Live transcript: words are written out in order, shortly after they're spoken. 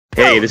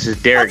Hey, this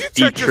is Derek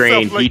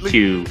D-Train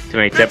D2.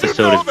 Tonight's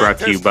episode is brought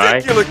to you by...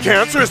 Testicular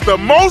cancer is the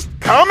most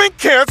common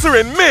cancer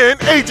in men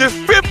ages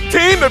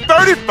 15 to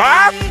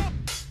 35.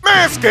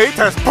 Manscaped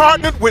has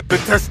partnered with the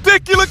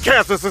Testicular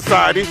Cancer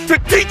Society to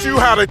teach you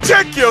how to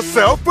check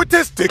yourself for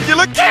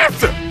testicular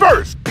cancer.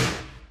 First,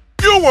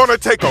 you'll want to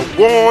take a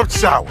warm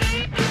shower.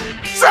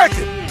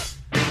 Second,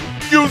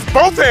 use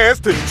both hands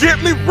to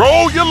gently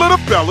roll your little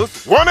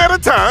fellas one at a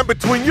time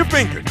between your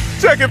fingers,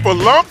 checking for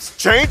lumps,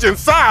 change in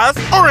size,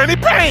 or any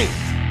pain.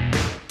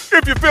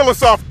 If you feel a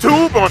soft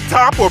tube on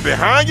top or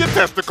behind your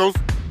testicles,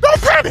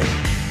 don't panic.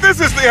 This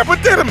is the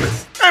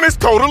epididymis, and it's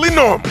totally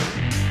normal.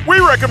 We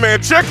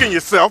recommend checking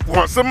yourself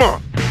once a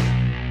month.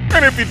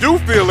 And if you do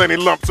feel any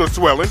lumps or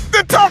swelling,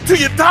 then talk to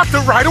your doctor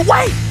right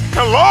away.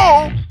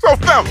 Hello? So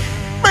fellas,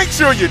 make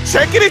sure you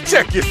check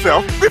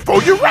yourself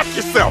before you wreck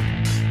yourself.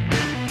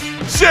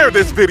 Share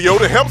this video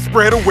to help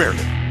spread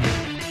awareness.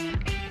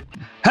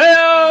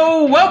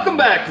 Hello, welcome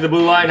back to the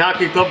Blue Line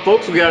Hockey Club,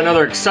 folks. We got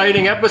another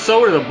exciting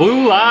episode of the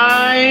Blue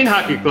Line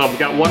Hockey Club. We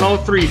got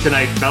 103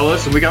 tonight,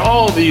 fellas, and we got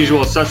all the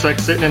usual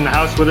suspects sitting in the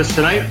house with us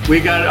tonight. We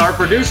got our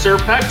producer,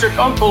 Patrick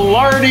Uncle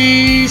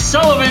Lardy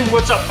Sullivan.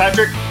 What's up,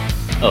 Patrick?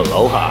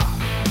 Aloha.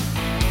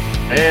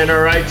 And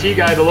our IT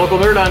guy, the local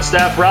nerd on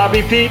staff,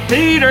 Robbie Pete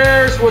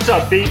Peters. What's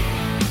up, Pete?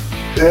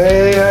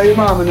 Hey, how you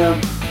mama now?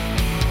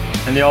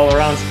 And the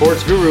all-around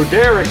sports guru,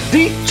 Derek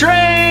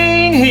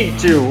D-Train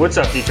He2. What's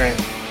up, D-Train?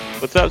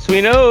 What's up,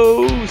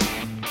 Sweetos?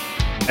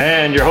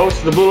 And your host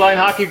of the Blue Line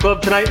Hockey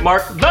Club tonight,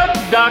 Mark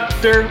the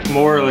Dr.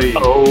 Morley.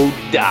 Oh,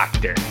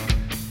 doctor.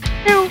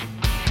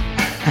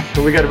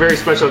 We got a very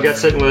special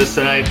guest sitting with us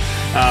tonight.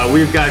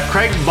 We've got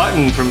Craig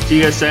Button from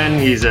TSN.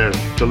 He's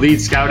the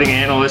lead scouting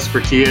analyst for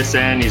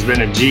TSN. He's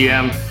been a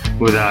GM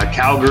with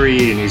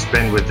Calgary, and he's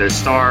been with the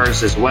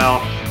Stars as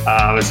well.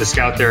 As a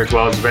scout there as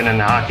well. He's been in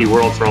the hockey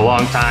world for a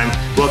long time.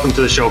 Welcome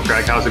to the show,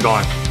 Craig. How's it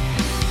going?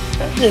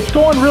 It's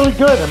going really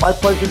good, and my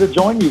pleasure to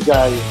join you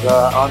guys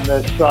on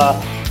this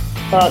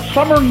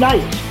summer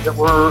night that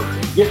we're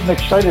getting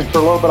excited for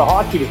a little bit of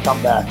hockey to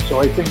come back. So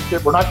I think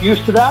that we're not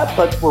used to that,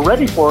 but we're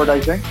ready for it,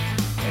 I think.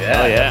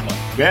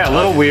 Yeah, a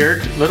little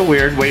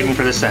weird waiting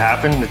for this to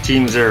happen. The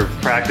teams are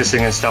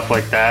practicing and stuff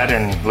like that,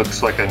 and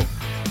looks like an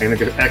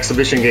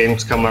exhibition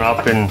game's coming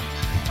up in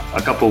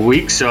a couple of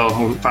weeks, so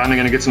we're finally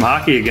going to get some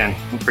hockey again.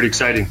 Pretty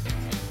exciting.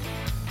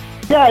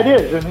 Yeah, it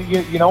is, and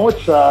you know,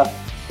 it's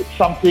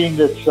something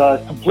that's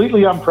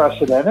completely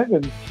unprecedented,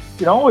 and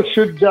you know, it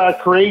should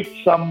create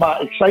some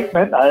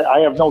excitement. I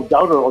have no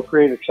doubt it'll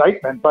create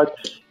excitement, but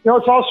you know,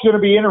 it's also going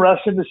to be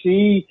interesting to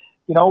see,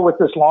 you know, with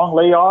this long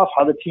layoff,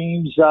 how the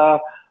teams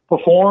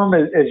perform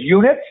as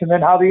units, and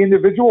then how the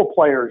individual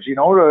players, you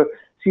know, to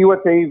see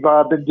what they've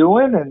been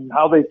doing and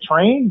how they've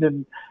trained.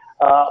 And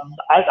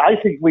I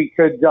think we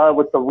could,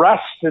 with the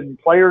rest and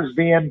players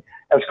being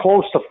as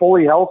close to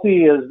fully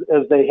healthy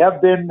as they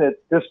have been at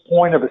this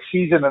point of a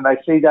season, and I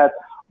say that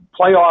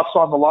playoffs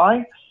on the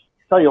line,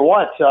 tell you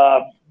what,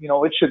 you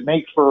know, it should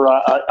make for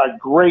a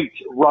great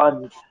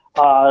run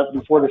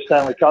before the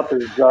Stanley Cup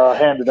is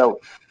handed out.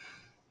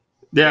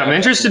 Yeah, I'm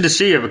interested to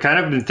see. I've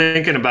kind of been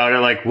thinking about it.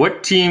 Like,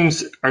 what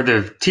teams are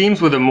the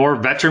teams with the more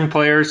veteran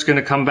players going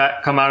to come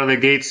out of the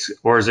gates,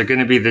 or is it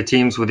going to be the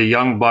teams with the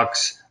young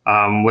bucks,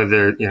 with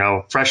the, you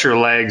know, fresher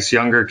legs,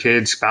 younger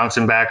kids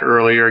bouncing back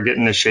earlier,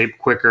 getting into shape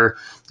quicker?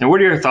 And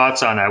what are your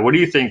thoughts on that? What do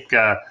you think?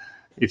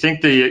 You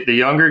think the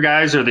younger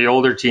guys or the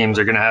older teams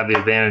are going to have the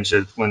advantage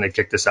of when they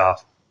kick this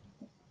off?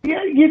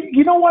 Yeah,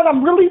 you know what?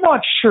 I'm really not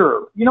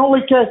sure. You know,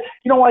 like,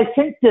 you know, I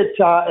think that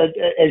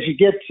as you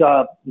get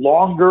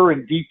longer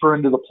and deeper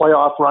into the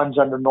playoff runs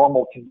under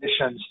normal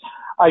conditions,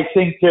 I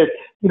think that,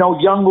 you know,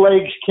 young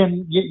legs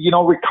can, you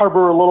know,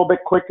 recover a little bit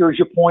quicker, as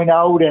you point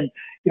out, and,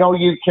 you know,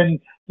 you can,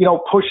 you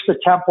know, push the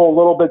tempo a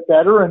little bit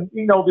better. And,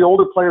 you know, the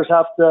older players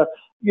have to,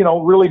 you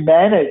know, really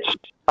manage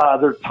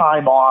their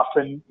time off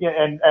and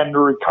the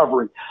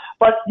recovery.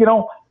 But, you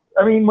know,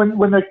 I mean,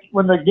 when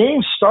the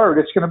games start,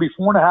 it's going to be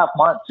 4.5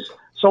 months.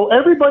 So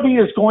everybody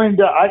is going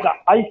to,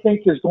 I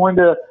think, is going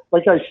to,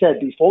 like I said,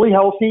 be fully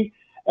healthy.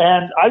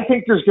 And I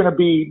think there's going to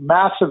be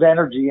massive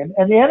energy. And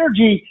the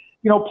energy,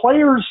 you know,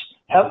 players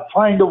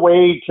find a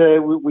way to,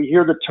 we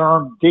hear the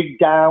term, dig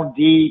down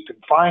deep and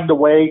find a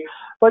way.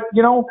 But,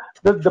 you know,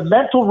 the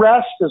mental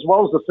rest as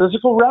well as the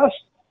physical rest,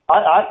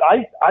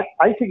 I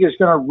think is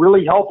going to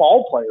really help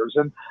all players.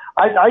 And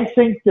I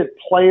think that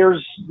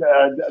players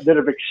that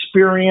have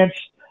experienced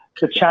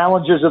the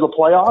challenges of the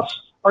playoffs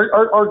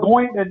are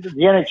going, and the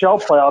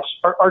NHL playoffs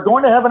are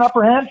going to have an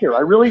upper hand here.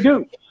 I really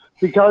do,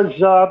 because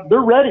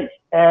they're ready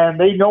and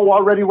they know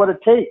already what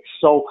it takes.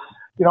 So,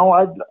 you know,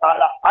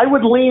 I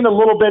would lean a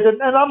little bit,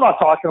 and I'm not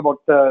talking about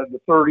the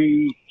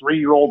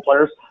 33-year-old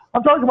players.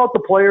 I'm talking about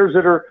the players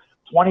that are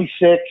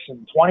 26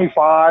 and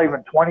 25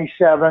 and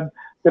 27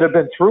 that have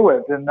been through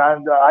it. And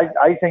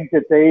I think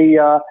that they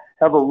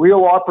have a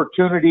real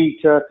opportunity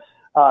to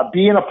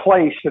be in a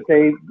place that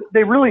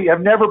they really have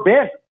never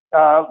been.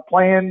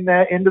 Playing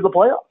into the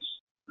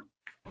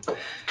playoffs.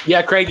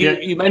 Yeah, Craig,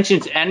 you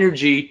mentioned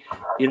energy.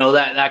 You know,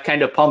 that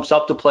kind of pumps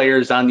up the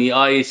players on the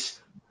ice.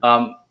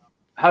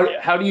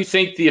 how do you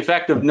think the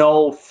effect of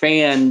no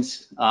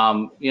fans,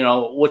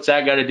 what's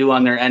that got to do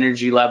on their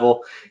energy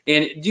level?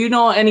 And do you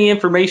know any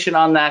information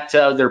on that?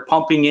 They're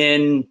pumping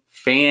in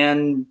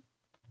banter,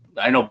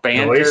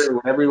 Voice. or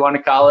whatever you want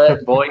to call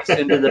it, voice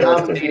into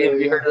the stadium.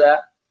 Have you heard of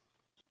that?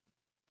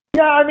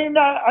 Yeah, I mean,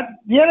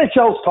 the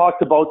NHL's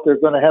talked about they're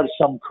going to have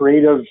some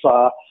creative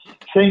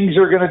things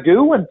they're going to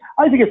do, and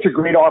I think it's a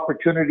great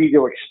opportunity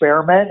to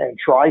experiment and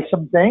try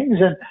some things.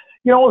 And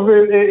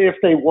if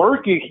they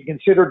work, you can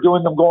consider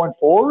doing them going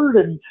forward.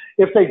 And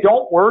if they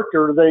don't work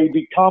or they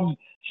become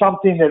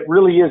something that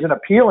really isn't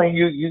appealing,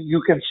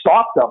 you can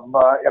stop them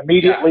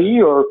immediately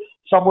or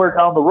somewhere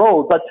down the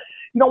road. But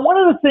one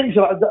of the things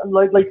that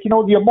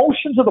the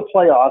emotions of the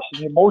playoffs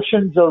and the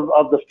emotions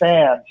of the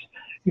fans,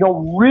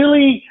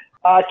 really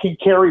can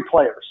carry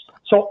players.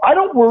 So I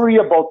don't worry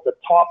about the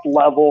top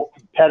level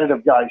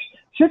competitive guys.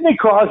 Sidney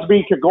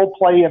Crosby could go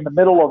play in the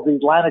middle of the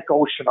Atlantic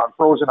Ocean on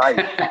frozen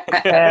ice,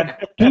 and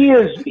he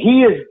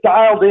is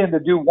dialed in to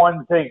do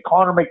one thing.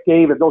 Connor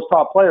McDavid, those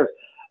top players.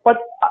 But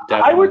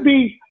I would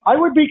be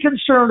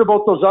concerned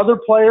about those other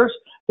players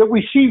that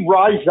we see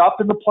rise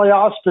up in the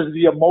playoffs because of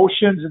the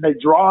emotions and they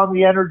draw on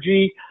the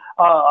energy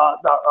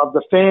of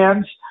the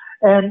fans.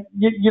 And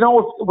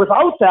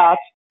without that,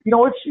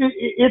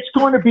 it's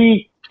going to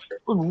be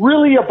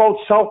really about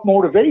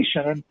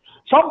self-motivation. And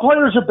some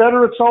players are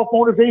better at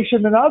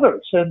self-motivation than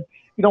others. And,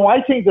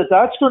 I think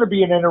that's going to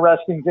be an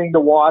interesting thing to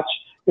watch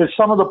is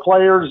some of the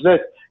players that,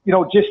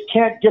 just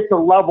can't get the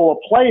level of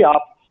play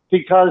up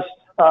because,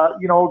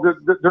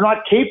 they're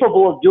not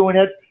capable of doing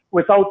it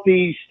without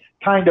these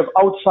kind of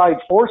outside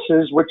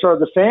forces, which are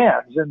the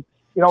fans. And,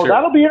 Sure.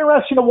 That'll be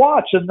interesting to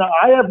watch. And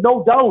I have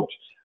no doubt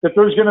that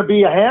there's going to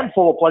be a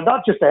handful of players,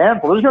 not just a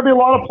handful. There's going to be a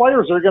lot of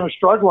players that are going to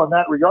struggle in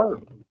that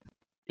regard.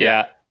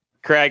 Yeah.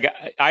 Craig,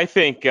 I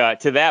think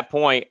to that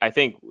point, I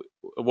think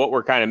what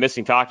we're kind of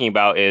missing talking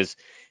about is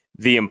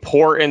the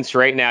importance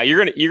right now.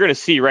 You're gonna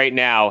see right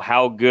now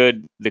how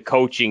good the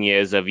coaching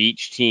is of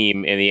each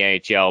team in the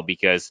NHL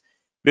because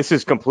this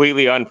is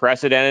completely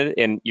unprecedented.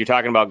 And you're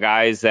talking about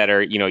guys that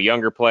are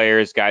younger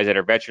players, guys that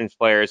are veterans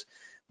players,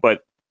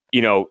 but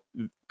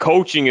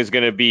coaching is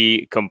going to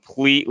be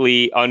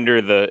completely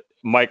under the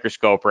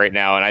microscope right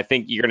now. And I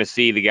think you're going to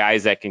see the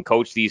guys that can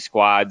coach these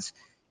squads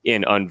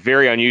in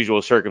very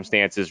unusual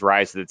circumstances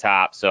rise to the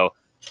top. So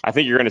I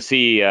think you're going to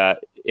see,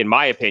 in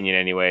my opinion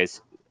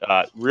anyways,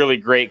 really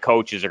great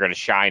coaches are going to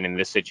shine in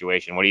this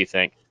situation. What do you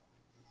think?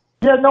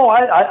 Yeah, no,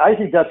 I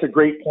think that's a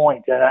great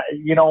point. And,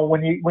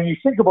 when you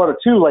think about it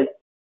too, like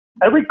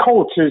every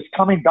coach is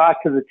coming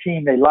back to the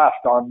team they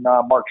left on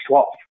March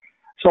 12th.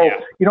 So,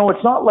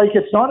 it's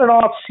not an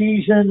off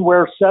season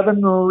where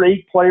 7 or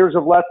 8 players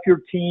have left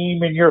your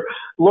team and you're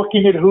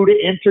looking at who to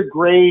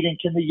integrate and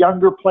can the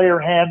younger player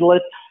handle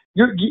it.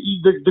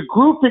 The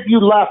group that you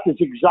left is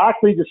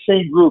exactly the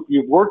same group.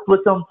 You've worked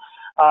with them,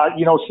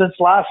 since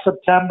last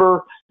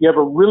September. You have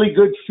a really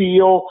good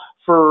feel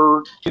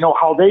for,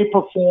 how they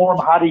perform,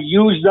 how to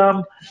use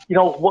them,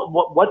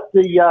 what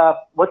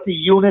the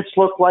units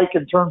look like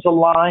in terms of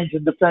lines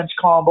and defense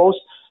combos.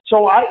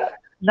 So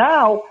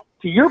now,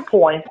 to your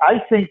point, I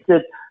think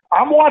that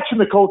I'm watching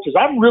the coaches.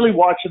 I'm really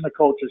watching the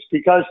coaches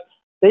because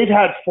they've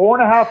had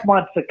 4.5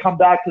 months to come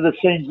back to the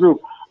same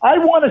group. I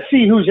want to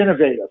see who's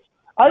innovative.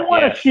 I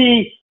want to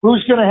see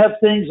who's going to have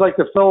things like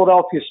the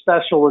Philadelphia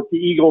special that the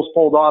Eagles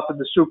pulled off in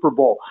the Super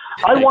Bowl.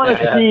 I want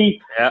to see,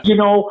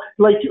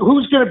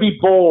 who's going to be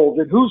bold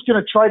and who's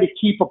going to try to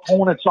keep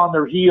opponents on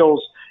their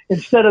heels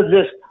instead of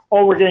this,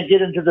 we're going to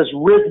get into this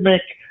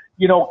rhythmic,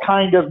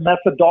 kind of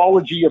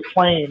methodology of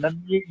playing.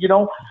 And,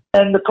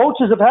 and the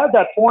coaches have had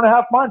that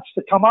 4.5 months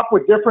to come up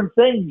with different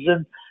things.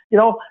 And, you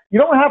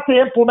don't have to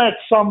implement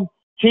some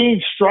team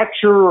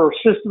structure or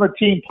system of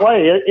team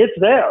play. It's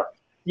there.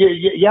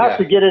 You have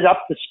to get it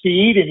up to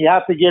speed and you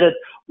have to get it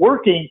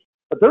working.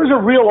 But there's a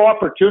real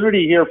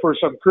opportunity here for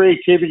some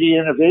creativity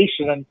and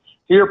innovation. And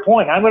to your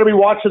point, I'm going to be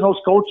watching those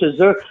coaches.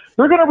 They're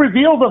going to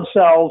reveal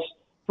themselves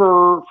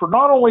for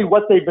not only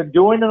what they've been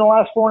doing in the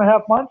last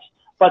 4.5 months,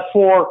 but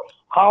for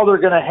how they're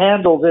going to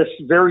handle this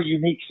very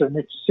unique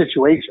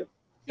situation.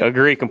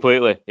 Agree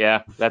completely.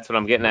 Yeah, that's what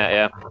I'm getting at.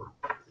 Yeah.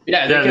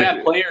 Yeah, they can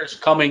have players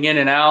coming in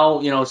and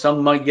out.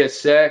 Some might get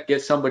sick,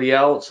 get somebody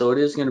out. So it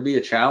is going to be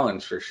a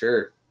challenge for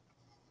sure.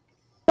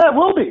 Yeah, it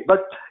will be.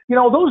 But,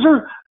 those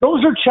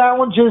are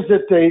challenges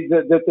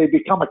that they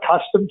become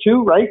accustomed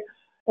to, right?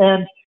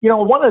 And,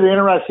 one of the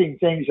interesting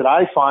things that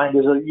I find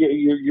is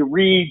you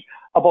read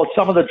about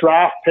some of the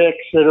draft picks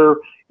that are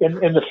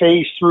in the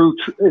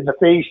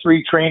phase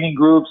 3 training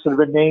groups that have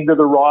been named to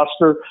the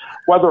roster.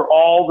 Whether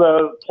all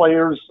the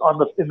players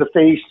in the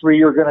phase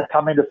 3 are going to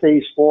come into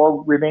phase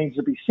 4 remains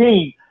to be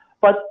seen.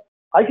 But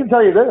I can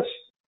tell you this: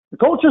 the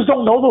coaches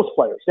don't know those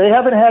players. They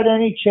haven't had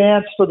any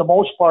chance, for the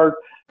most part,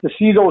 to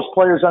see those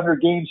players under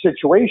game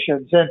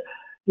situations. And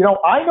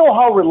I know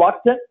how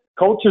reluctant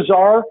coaches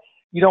are.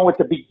 At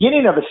the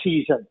beginning of a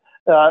season,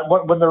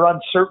 when they're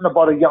uncertain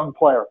about a young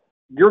player.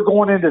 You're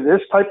going into this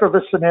type of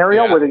a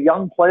scenario with a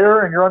young player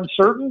and you're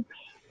uncertain.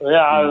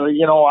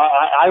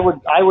 I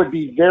would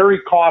be very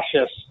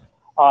cautious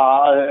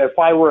if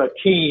I were a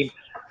team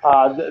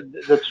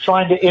that's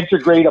trying to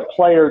integrate a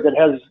player that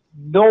has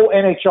no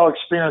NHL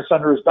experience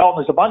under his belt.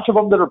 And there's a bunch of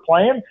them that are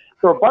playing.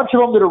 There are a bunch of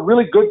them that are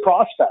really good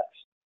prospects.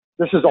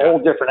 This is a whole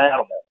different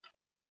animal.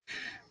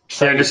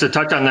 Yeah, just to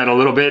touch on that a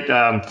little bit,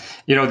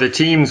 the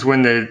teams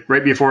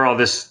right before all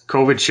this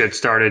COVID shit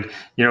started,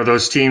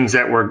 those teams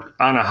that were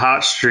on a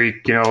hot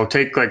streak,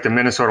 take like the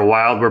Minnesota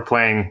Wild were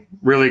playing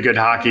really good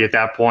hockey at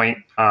that point,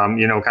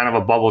 kind of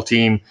a bubble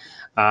team.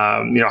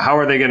 How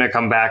are they going to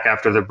come back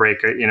after the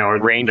break?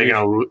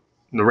 Rangers.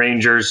 The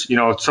Rangers,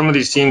 some of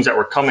these teams that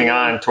were coming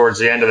on towards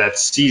the end of that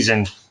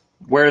season,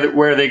 where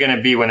are they going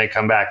to be when they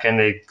come back? Can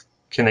they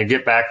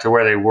get back to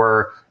where they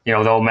were?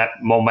 The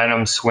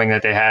momentum swing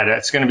that they had.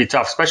 It's going to be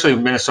tough, especially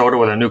Minnesota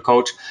with a new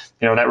coach.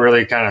 That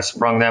really kind of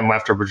sprung them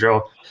after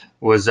Boudreau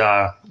was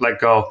let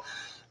go.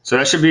 So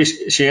that should be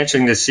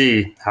interesting to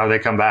see how they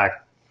come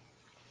back.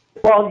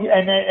 Well,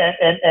 and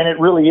it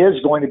really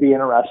is going to be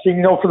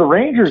interesting. For the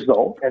Rangers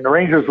though, and the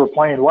Rangers were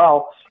playing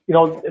well.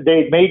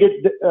 They made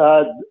it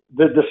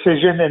the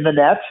decision in the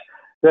net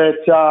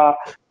that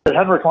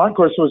Henrik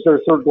Lundqvist was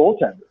their third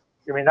goaltender.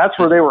 I mean, that's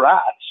where they were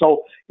at.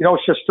 So,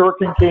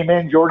 Shesterkin came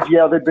in,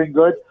 Georgiev had been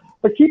good.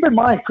 But keep in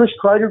mind, Chris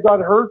Kreider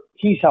got hurt.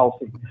 He's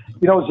healthy.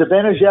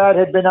 Zibanejad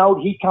had been out.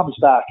 He comes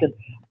back. And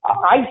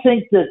I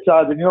think that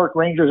the New York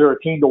Rangers are a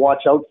team to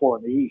watch out for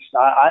in the East.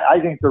 I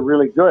think they're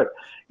really good.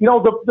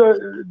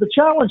 The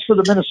challenge for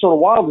the Minnesota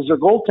Wild is their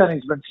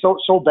goaltending's been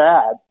so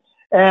bad.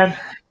 And,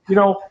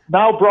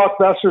 now Brock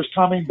Besser's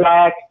coming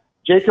back.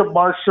 Jacob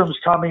Markstrom's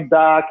coming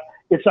back.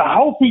 It's a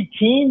healthy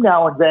team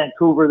now in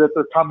Vancouver that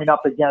they're coming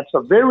up against, a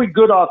very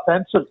good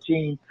offensive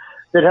team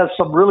that has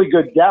some really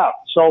good depth.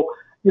 So,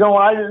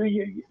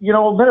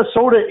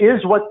 Minnesota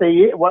is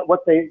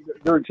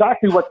they're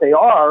exactly what they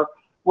are.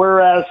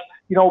 Whereas,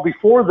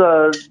 before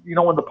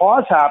when the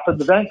pause happened,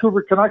 the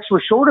Vancouver Canucks were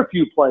short a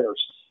few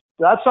players.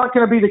 That's not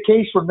going to be the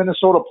case when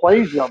Minnesota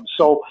plays them.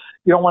 So,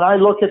 when I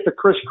look at the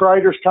Chris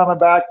Kreiders coming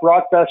back,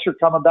 Brock Besser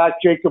coming back,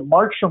 Jacob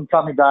Markstrom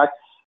coming back,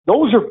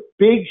 those are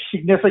big,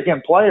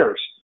 significant players.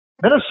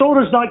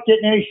 Minnesota's not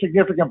getting any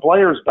significant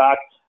players back.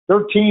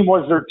 Their team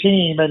was their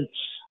team, and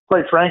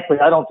quite frankly,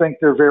 I don't think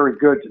they're very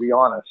good, to be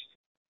honest.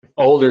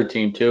 Older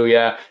team, too,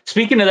 yeah.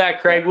 Speaking of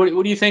that, Craig, what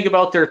do you think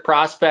about their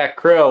prospect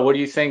Krill? What do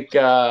you think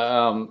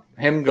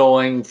him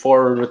going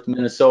forward with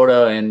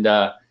Minnesota? And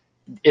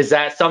is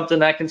that something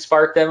that can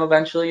spark them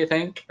eventually, you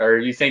think? Or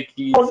do you think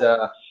he's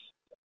go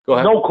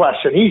ahead. No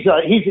question. He's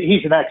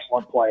an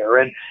excellent player,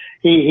 and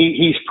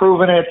he's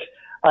proven it.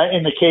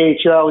 In the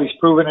KHL, he's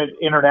proven it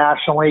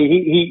internationally.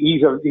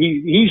 He's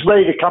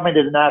ready to come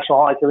into the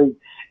National Hockey League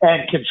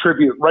and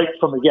contribute right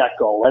from the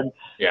get-go. And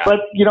But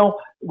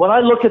when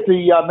I look at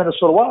the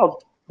Minnesota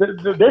Wild, they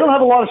don't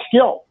have a lot of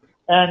skill,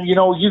 and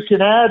you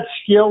can add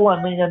skill.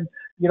 I mean, and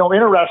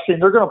interesting.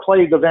 They're going to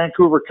play the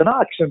Vancouver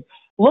Canucks, and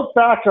look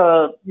back,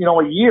 a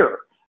year.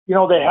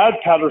 They had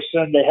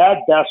Pettersson, they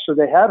had Besser,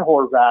 they had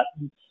Horvat.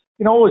 And,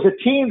 it was a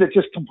team that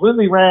just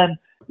completely ran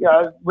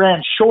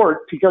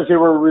short because they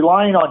were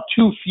relying on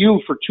too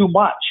few for too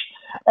much.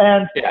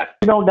 And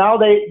now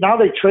they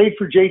trade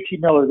for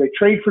JT Miller, they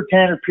trade for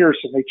Tanner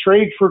Pearson, they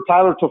trade for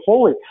Tyler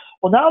Toffoli.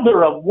 Well, now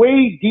they're a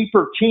way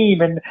deeper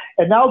team, and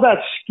now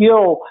that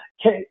skill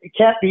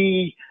can't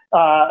be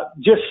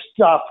just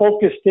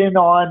focused in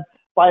on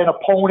by an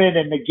opponent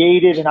and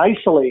negated and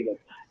isolated.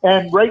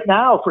 And right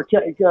now for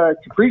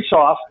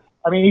Kaprizov,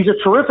 I mean, he's a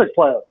terrific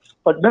player,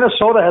 but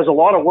Minnesota has a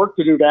lot of work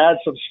to do to add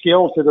some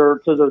skill to their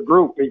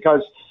group,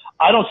 because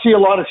I don't see a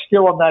lot of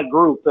skill in that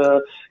group,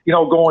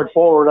 going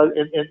forward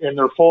in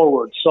their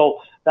forwards. So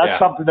that's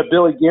something that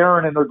Billy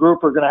Guerin and their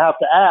group are going to have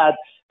to add,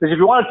 because if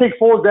you want to take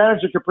full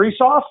advantage of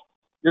Kaprizov,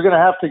 you're going to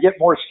have to get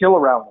more skill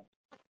around him.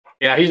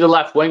 Yeah, he's a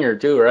left winger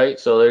too, right?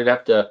 So they'd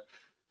have to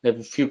have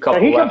a few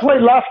couple. He can play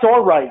left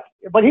or right,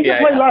 but he can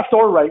play left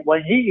or right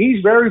wing.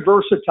 He's very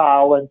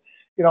versatile, and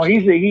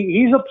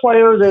he's a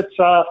player that's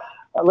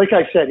like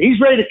I said, he's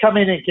ready to come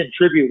in and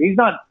contribute. He's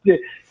not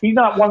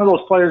one of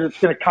those players that's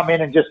going to come in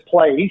and just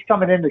play. He's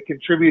coming in to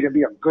contribute and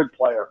be a good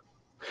player.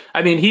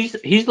 I mean, he's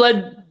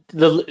led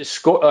the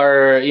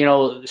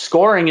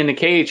scoring in the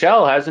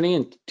KHL, hasn't he,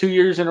 in 2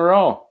 years in a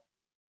row?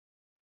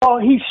 Oh,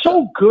 he's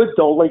so good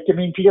though.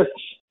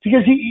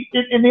 Because he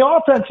in the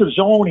offensive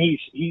zone,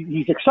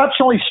 he's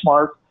exceptionally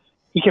smart.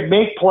 He can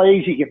make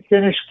plays. He can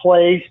finish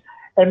plays.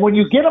 And when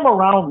you get him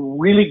around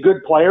really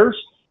good players,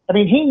 I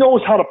mean, he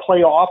knows how to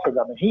play off of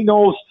them, and he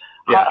knows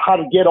how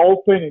to get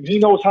open, and he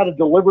knows how to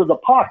deliver the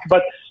puck.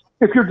 But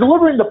if you're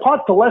delivering the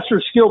puck to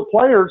lesser skilled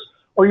players,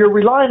 or you're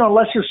relying on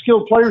lesser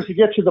skilled players to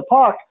get you the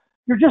puck,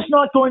 you're just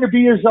not going to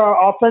be as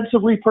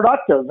offensively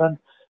productive. And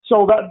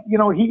so that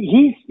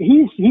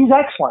he's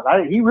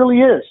excellent. He really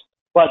is.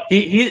 But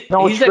he's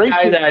great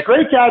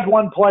to add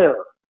one player.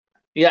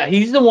 Yeah,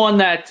 he's the one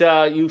that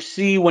you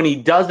see when he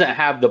doesn't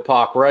have the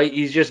puck, right?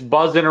 He's just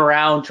buzzing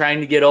around trying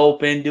to get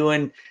open,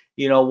 doing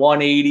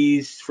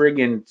 180s,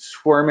 friggin'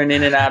 squirming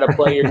in and out of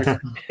players.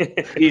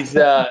 He's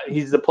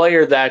the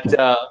player that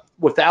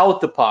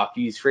without the puck,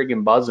 he's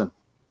friggin' buzzing.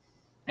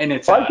 And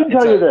I can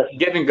tell you this: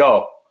 give and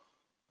go.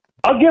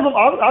 I'll give him.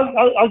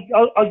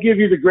 I'll give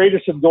you the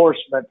greatest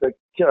endorsement that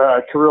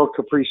Kirill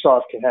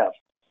Kaprizov can have.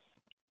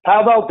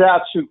 Pavel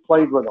Datsyuk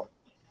played with him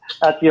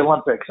at the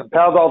Olympics, and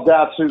Pavel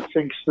Datsyuk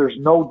thinks there's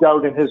no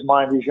doubt in his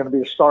mind he's going to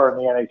be a star in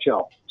the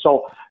NHL.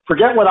 So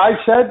forget what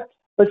I said.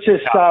 Let's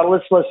just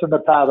let's listen to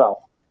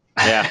Pavel.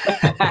 Yeah,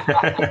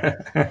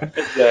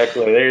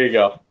 Exactly. There you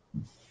go.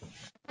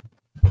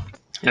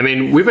 I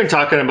mean, we've been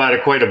talking about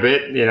it quite a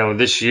bit,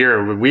 this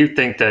year. We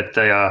think that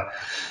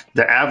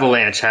the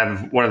Avalanche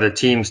have one of the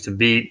teams to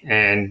beat.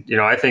 And,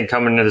 I think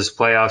coming into this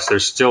playoffs, they're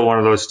still one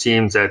of those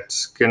teams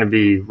that's going to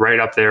be right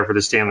up there for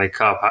the Stanley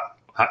Cup.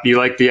 You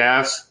like the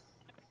Avs?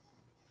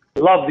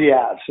 Love the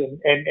Avs.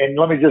 And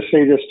let me just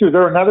say this, too.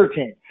 They're another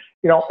team.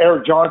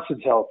 Eric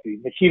Johnson's healthy.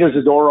 Nikita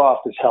Zadorov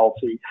is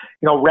healthy.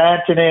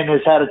 Rantanen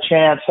has had a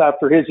chance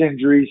after his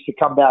injuries to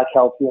come back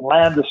healthy. And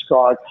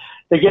Landeskog.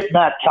 They get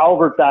Matt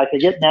Calvert back. They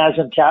get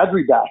Nazem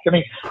Kadri back. I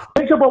mean,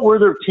 think about where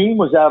their team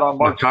was at on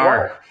March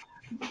 12th.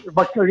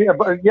 But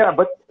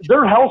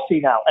they're healthy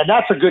now, and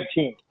that's a good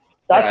team.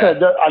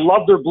 I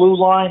love their blue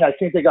line. I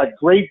think they got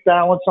great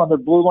balance on their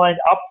blue line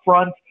up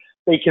front.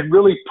 They can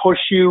really push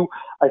you.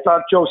 I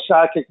thought Joe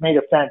Sakic made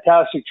a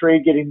fantastic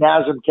trade getting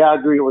Nazem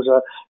Kadri. It was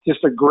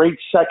just a great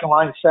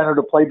second-line center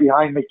to play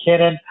behind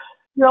McKinnon.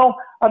 The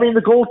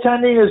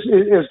goaltending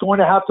is going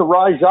to have to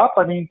rise up.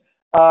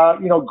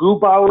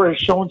 Grubauer has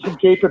shown some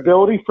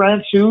capability.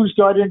 Francouz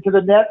got into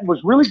the net and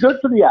was really good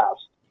for the Avs.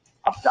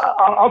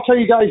 I'll tell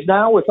you guys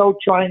now, without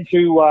trying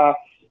to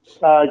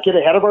get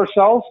ahead of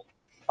ourselves,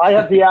 I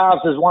have the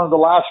Avs as one of the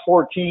last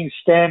 4 teams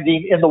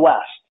standing in the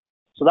West.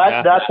 So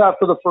that's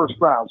after the first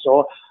round.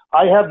 So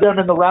I have them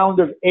in the round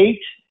of 8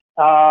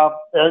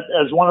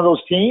 as one of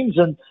those teams.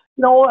 And,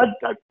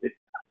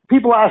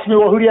 people ask me,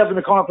 well, who do you have in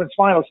the conference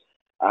finals?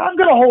 I'm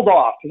going to hold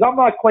off because I'm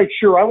not quite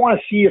sure. I want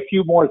to see a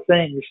few more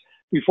things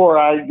before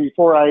I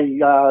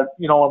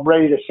I'm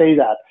ready to say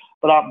that.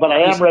 But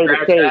I am ready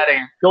to say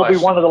they'll be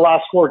one of the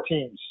last 4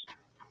 teams.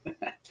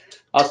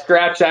 I'll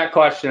scratch that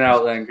question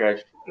out then,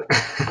 Greg.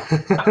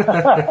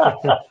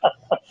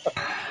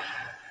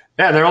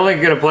 Yeah, they're only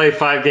going to play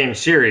 5-game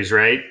series,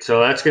 right? So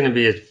that's going to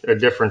be a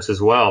difference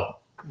as well.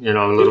 A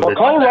little bit.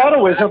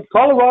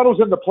 Colorado's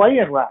in the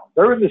play-in round.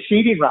 They're in the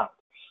seeding round,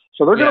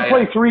 so they're going to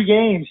play 3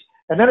 games,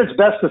 and then it's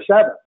best of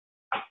 7.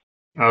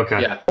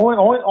 Okay. Yeah.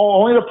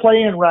 Only the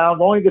play-in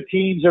round. Only the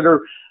teams that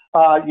are,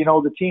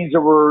 the teams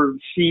that were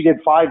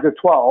seeded 5 to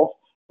 12,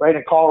 right?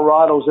 And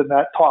Colorado's in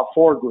that top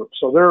 4 group,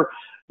 so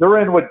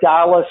they're in with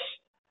Dallas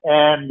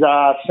and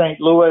St.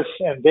 Louis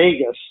and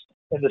Vegas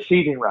in the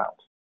seeding round.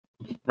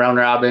 Round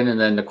robin and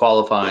then the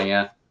qualifying,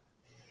 yeah.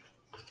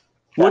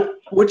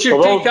 What's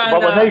your take on?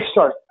 But when they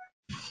start,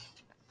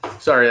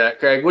 sorry,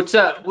 Craig. What's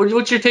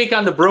your take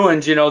on the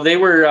Bruins? They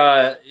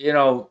were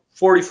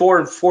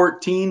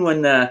 44-14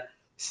 when the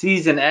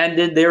season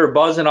ended. They were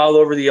buzzing all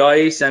over the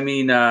ice. I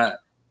mean,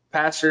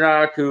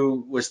 Pasternak,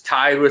 who was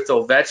tied with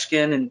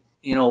Ovechkin and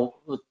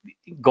with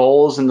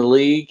goals in the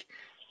league.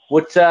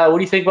 What do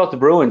you think about the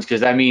Bruins?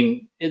 Because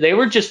they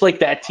were just like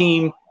that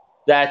team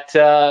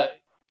that.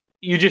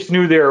 You just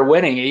knew they were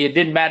winning. It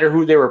didn't matter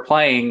who they were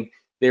playing.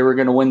 They were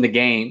going to win the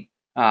game.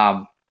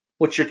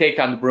 What's your take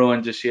on the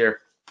Bruins this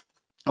year?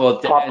 Well,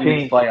 top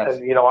team.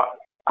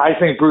 I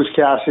think Bruce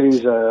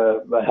Cassidy's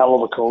a hell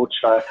of a coach.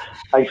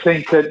 I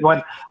think that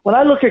when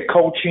I look at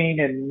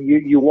coaching and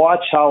you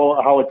watch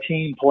how a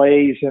team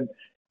plays, and,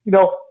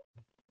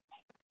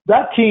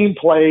 that team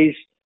plays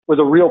with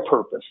a real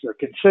purpose. They're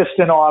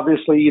consistent,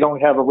 obviously. You don't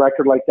have a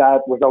record like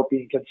that without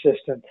being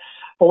consistent.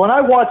 But when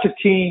I watch a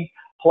team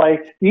play,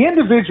 the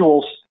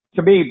individuals,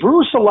 to me,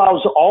 Bruce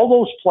allows all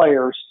those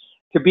players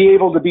to be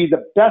able to be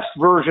the best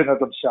version of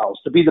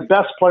themselves, to be the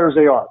best players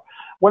they are.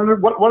 Whether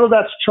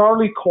that's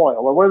Charlie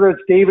Coyle or whether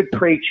it's David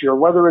Krejci or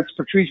whether it's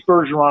Patrice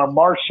Bergeron,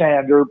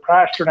 Marchand or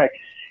Pasternak,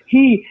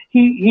 he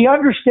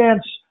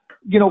understands,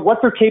 what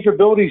their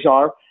capabilities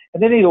are,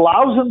 and then he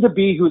allows them to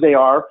be who they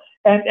are,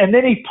 and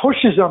then he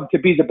pushes them to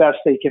be the best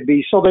they can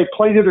be, so they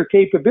play to their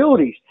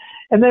capabilities.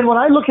 And then when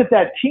I look at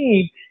that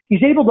team,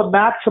 he's able to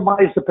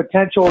maximize the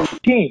potential of the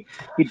team.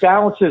 He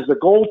balances the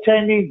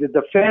goaltending, the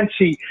defense.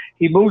 He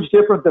moves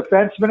different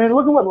defensemen. And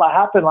look at what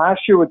happened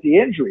last year with the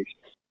injuries.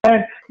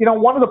 And,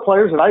 one of the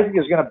players that I think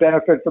is going to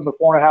benefit from the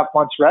 4.5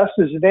 months rest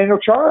is Daniel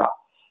Chara.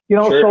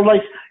 Sure. So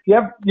like you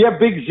have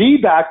Big Z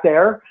back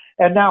there,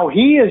 and now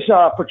he is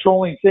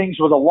patrolling things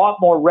with a lot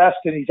more rest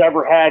than he's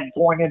ever had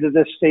going into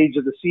this stage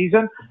of the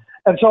season.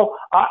 And so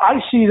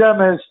I see them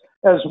as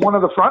one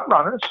of the front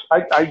runners.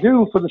 I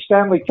do for the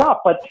Stanley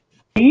Cup, but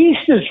the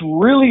East is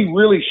really,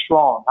 really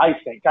strong, I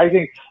think. I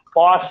think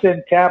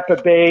Boston,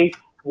 Tampa Bay,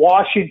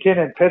 Washington,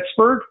 and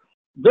Pittsburgh,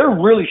 they're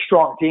really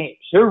strong teams.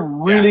 They're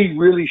really,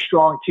 really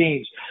strong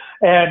teams.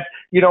 And,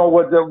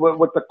 with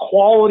the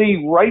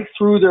quality right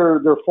through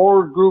their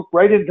forward group,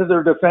 right into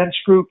their defense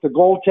group, the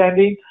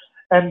goaltending.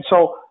 And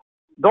so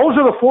those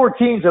are the 4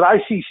 teams that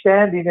I see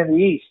standing in the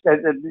East,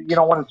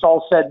 when it's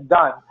all said and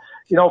done.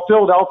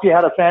 Philadelphia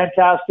had a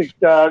fantastic,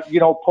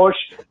 push.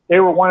 They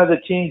were one of the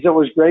teams that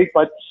was great,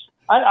 but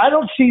I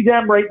don't see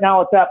them right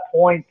now at that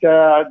point.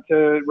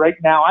 Right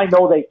now, I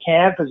know they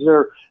can because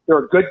they're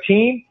a good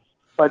team,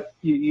 but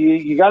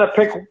you got to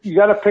pick. You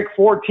got to pick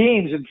 4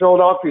 teams, and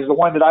Philadelphia is the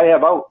one that I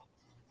have out.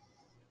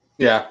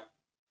 Yeah.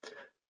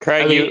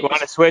 Craig, you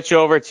want to switch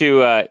over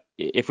to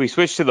if we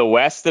switch to the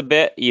West a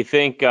bit? You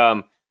think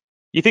a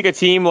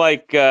team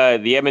like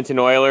the Edmonton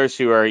Oilers,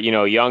 who are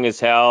young as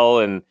hell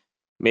and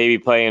maybe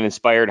playing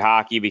inspired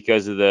hockey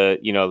because of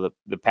the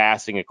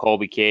passing of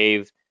Colby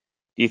Cave,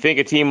 do you think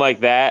a team like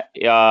that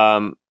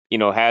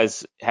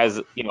has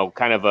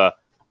kind of a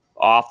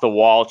off the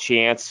wall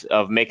chance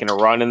of making a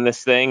run in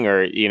this thing,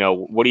 or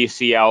what do you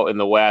see out in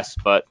the West?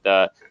 But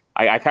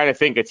I kind of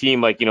think a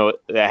team like that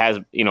has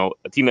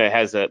a team that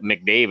has a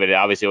McDavid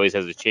obviously always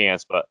has a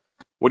chance. But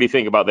what do you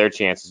think about their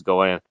chances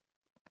going in?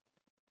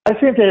 I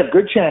think they have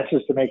good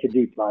chances to make a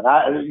deep run.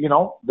 I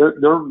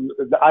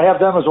have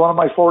them as one of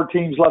my 4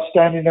 teams left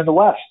standing in the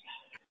West.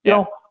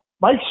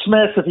 Mike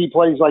Smith, if he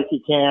plays like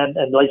he can,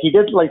 and like he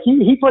did, like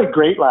he played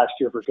great last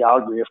year for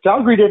Calgary. If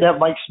Calgary didn't have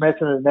Mike Smith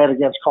in the net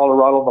against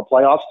Colorado in the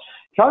playoffs,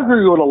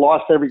 Calgary would have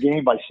lost every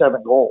game by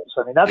 7 goals.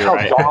 I mean, that's how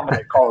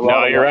dominant Colorado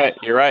was. No, you're right.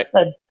 You're right.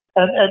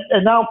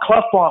 And now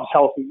Klefbom's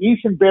healthy.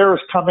 Ethan Bear has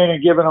come in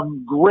and given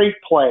him great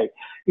play.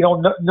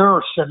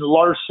 Nurse and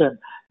Larson.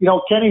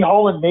 Kenny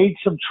Holland made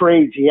some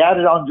trades. He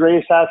added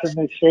Andreas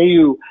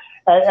Athanasiou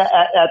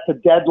at the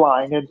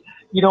deadline. And,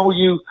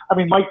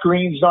 Mike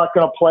Green's not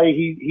going to play.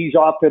 He's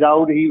opted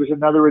out. He was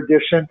another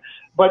addition.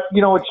 But,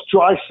 it's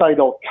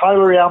Draisaitl.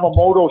 Kyler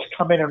Yamamoto's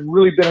come in and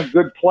really been a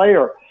good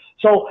player.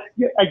 So,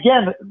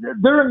 again,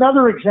 they're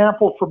another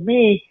example for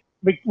me.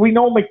 We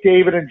know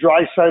McDavid and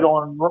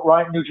Draisaitl and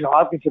Ryan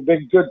Nugent-Hopkins have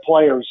been good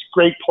players,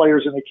 great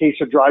players in the case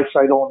of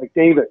Draisaitl and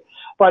McDavid.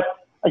 But,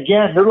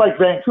 again, they're like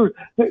Vancouver.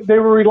 They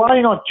were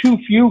relying on too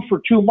few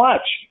for too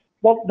much.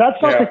 Well,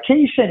 that's not the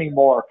case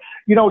anymore.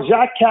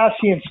 Zach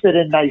Cassian's fit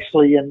in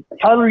nicely, and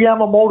Kyler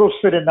Yamamoto's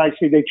fit in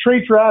nicely. They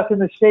trade for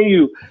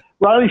Athanasiou.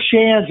 Riley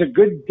Shan's a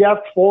good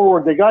depth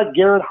forward. They got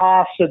Garrett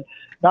Haas and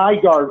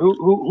Nygaard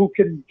who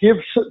can give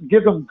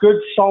them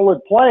good,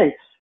 solid play.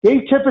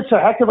 Dave Tippett's a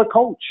heck of a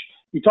coach.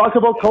 You talk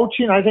about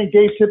coaching, I think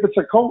Dave Tippett's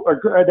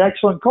an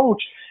excellent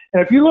coach.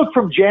 And if you look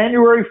from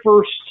January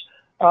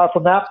 1st,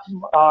 from that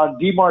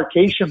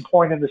demarcation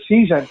point in the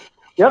season,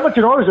 the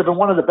Edmonton Oilers have been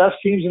one of the best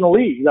teams in the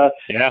league.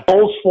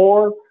 Goals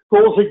for,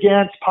 goals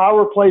against,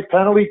 power play,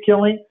 penalty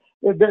killing.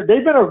 They've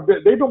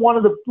been one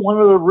of the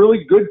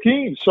really good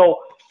teams. So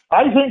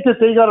I think that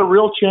they got a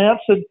real chance.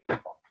 And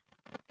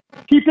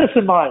keep this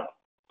in mind: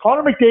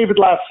 Connor McDavid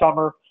last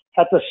summer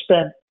had to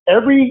spend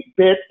every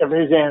bit of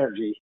his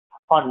energy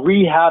on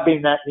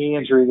rehabbing that knee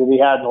injury that he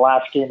had in the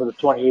last game of the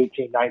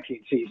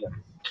 2018-19 season.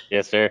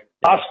 Yes, sir.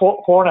 Last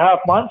 4.5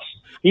 months,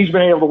 he's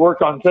been able to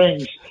work on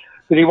things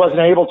that he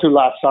wasn't able to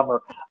last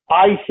summer.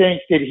 I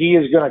think that he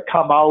is going to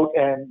come out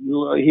and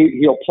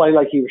he'll play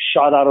like he was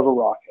shot out of a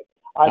rocket.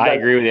 I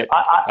agree with you.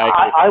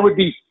 I would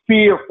be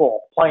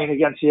fearful playing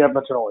against the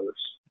Edmonton Oilers.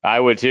 I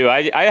would too.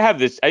 I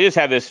just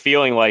have this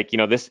feeling like,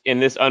 this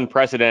in this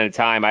unprecedented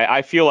time,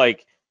 I feel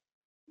like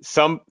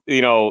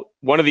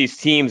one of these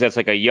teams that's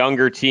like a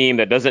younger team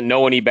that doesn't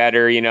know any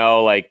better,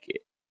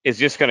 is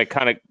just going to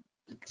kind of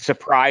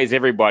surprise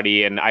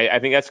everybody. And I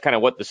think that's kind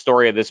of what the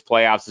story of this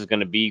playoffs is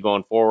going to be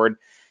going forward,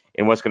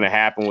 and what's going to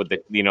happen with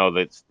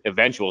the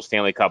eventual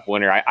Stanley Cup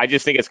winner. I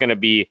just think it's going to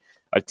be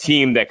a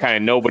team that kind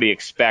of nobody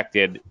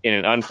expected in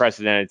an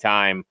unprecedented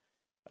time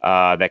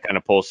that kind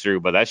of pulls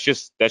through. But that's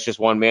just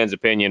one man's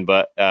opinion.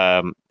 But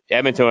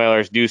Edmonton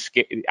Oilers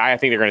I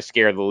think they're going to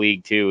scare the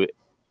league too.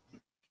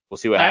 We'll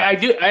see what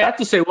happens. I have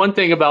to say one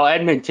thing about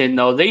Edmonton,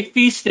 though. They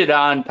feasted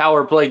on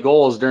power play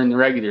goals during the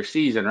regular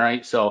season,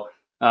 right? So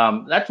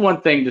that's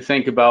one thing to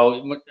think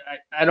about.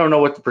 I don't know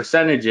what the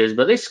percentage is,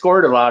 but they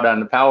scored a lot on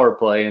the power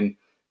play, and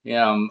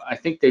I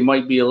think they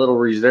might be a little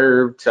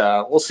reserved.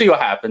 We'll see what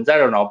happens. I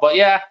don't know, but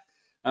yeah,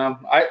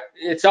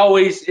 it's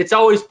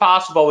always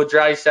possible with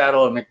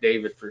Draisaitl and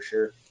McDavid for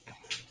sure.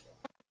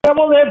 Yeah,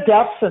 well, they have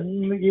depth,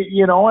 and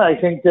I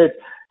think that.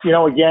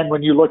 Again,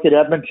 when you look at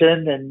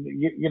Edmonton and,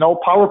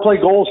 power play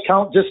goals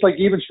count just like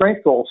even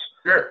strength goals.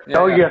 Sure.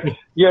 You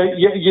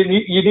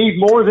need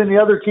more than the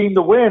other team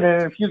to win.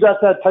 And if you got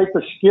that type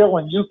of skill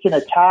and you can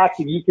attack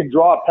and you can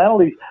draw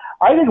penalties,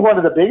 I think one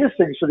of the biggest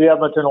things for the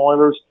Edmonton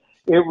Oilers,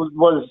 it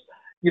was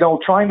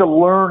trying to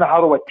learn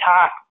how to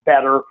attack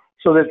better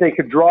so that they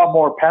could draw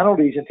more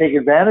penalties and take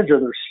advantage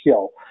of their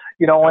skill.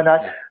 And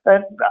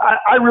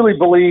I really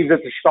believe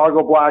that the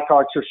Chicago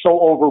Blackhawks are so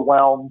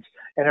overwhelmed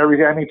and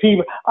everything. I mean,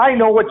 I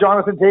know what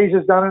Jonathan Toews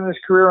has done in his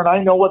career, and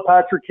I know what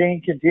Patrick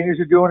Kane continues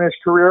to do in his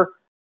career.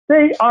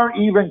 They aren't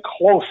even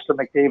close to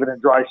McDavid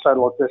and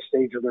Draisaitl at this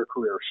stage of their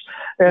careers.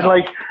 And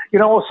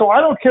so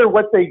I don't care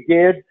what they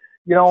did,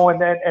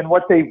 and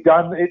what they've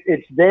done.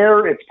 It's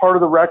there. It's part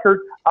of the record.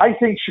 I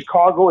think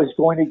Chicago is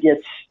going to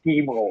get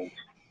steamrolled.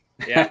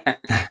 Yeah.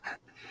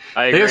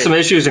 They have some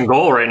issues in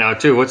goal right now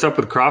too. What's up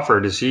with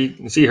Crawford? Is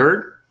he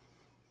hurt?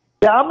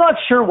 Yeah, I'm not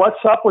sure what's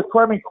up with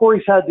Corey. I mean,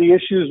 Corey's had the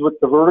issues with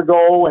the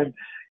vertigo and,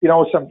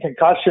 some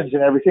concussions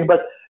and everything. But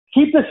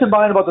keep this in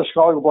mind about the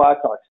Chicago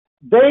Blackhawks.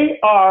 They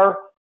are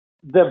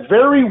the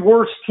very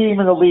worst team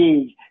in the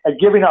league at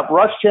giving up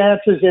rush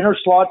chances, inner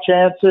slot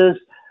chances,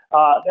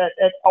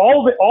 at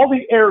all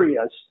the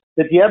areas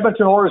that the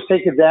Edmonton Oilers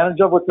take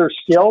advantage of with their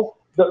skill.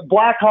 The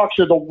Blackhawks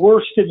are the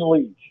worst in the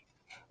league.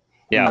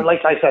 Yeah.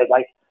 Like I said,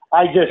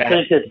 I just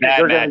think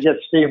they're going to get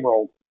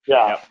steamrolled.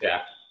 Yeah. Yep.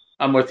 Yeah.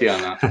 I'm with you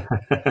on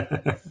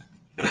that.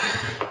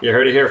 You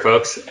heard it here,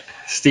 folks.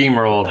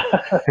 Steamrolled.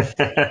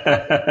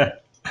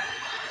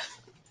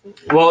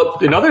 Well,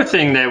 another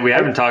thing that we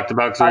haven't talked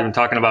about, because we've been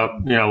talking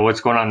about, what's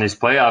going on in these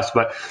playoffs,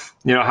 but,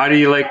 how do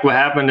you like what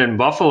happened in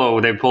Buffalo?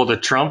 They pulled a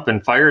Trump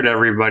and fired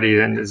everybody.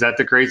 And is that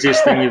the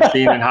craziest thing you've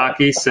seen in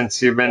hockey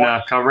since you've been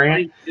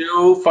covering it?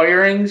 2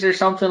 firings or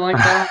something like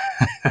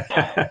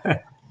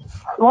that?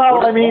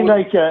 Well, I mean,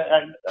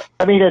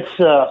 it's,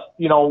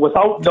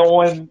 without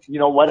knowing,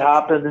 what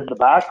happened in the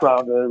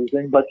background and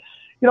everything, but,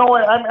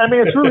 I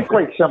mean, it's really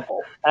quite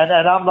simple. And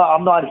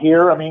I'm not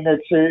here. I mean,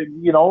 it's,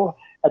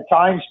 at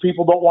times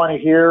people don't want to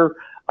hear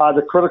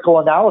the critical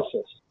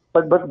analysis,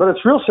 but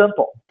it's real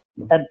simple.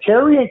 And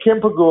Terry and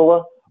Kim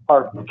Pegula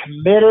are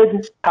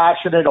committed,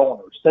 passionate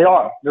owners. They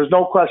are. There's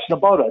no question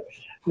about it.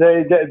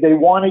 They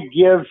want to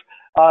give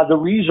the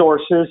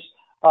resources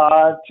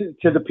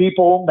to the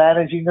people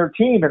managing their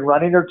team and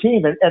running their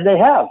team, and they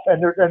have,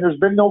 and there's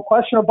been no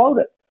question about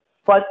it.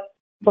 But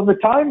from the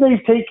time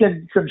they've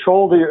taken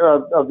control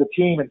of the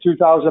team in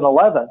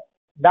 2011,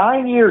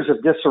 9 years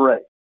of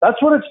disarray.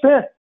 That's what it's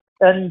been.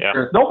 And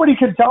nobody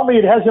can tell me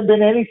it hasn't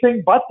been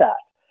anything but that.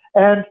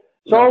 And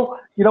so,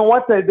 you know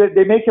what?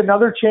 They make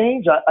another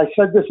change. I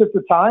said this at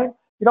the time.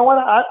 You know what?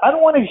 I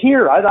don't want to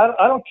hear. I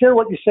don't care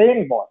what you say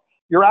anymore.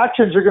 Your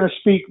actions are going to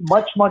speak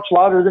much, much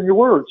louder than your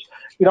words.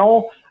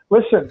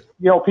 Listen,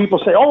 people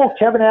say, oh,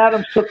 Kevin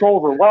Adams took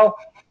over. Well,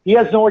 he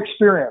has no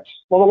experience.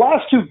 Well, the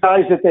last 2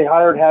 guys that they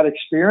hired had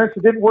experience.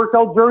 It didn't work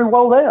out very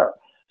well there.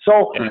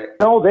 So,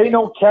 they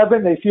know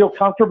Kevin. They feel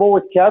comfortable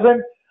with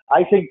Kevin.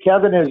 I think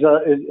Kevin is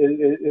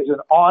an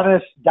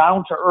honest,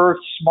 down-to-earth,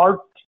 smart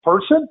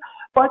person.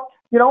 But,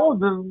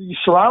 you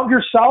surround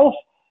yourself,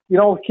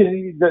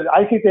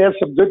 I think they have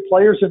some good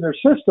players in their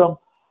system.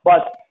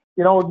 But,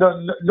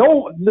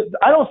 no,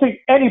 I don't think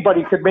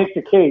anybody could make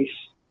the case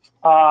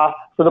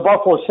for the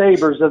Buffalo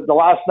Sabres that the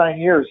last 9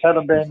 years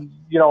haven't been,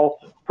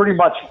 pretty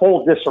much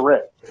full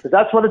disarray. Because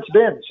that's what it's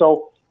been.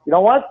 So, you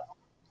know what?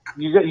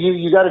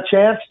 You got a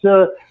chance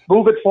to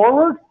move it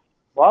forward.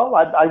 Well,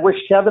 I wish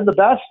Kevin the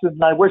best,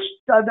 and I wish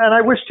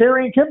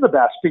Terry and Kim the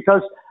best,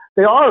 because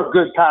they are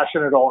good,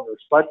 passionate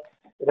owners. But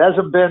it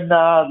hasn't been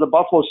the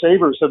Buffalo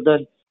Sabres have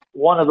been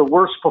one of the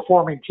worst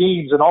performing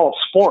teams in all of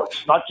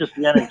sports, not just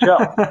the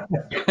NHL.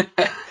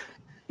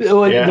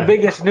 The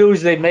biggest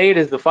news they made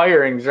is the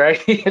firings,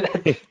 right?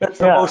 That's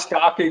the most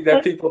talking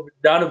that people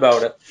have done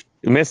about it.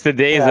 You missed the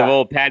days of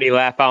old Patty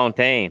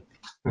LaFontaine.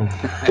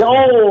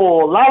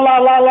 Oh, la la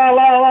la la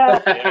la la.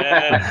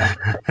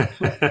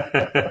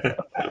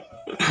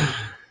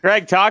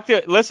 Greg,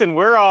 listen,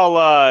 we're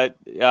all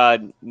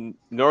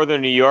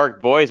Northern New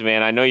York boys,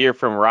 man. I know you're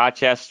from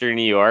Rochester,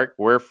 New York.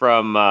 We're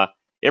from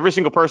every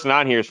single person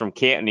on here is from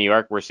Canton, New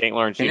York, where St.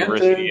 Lawrence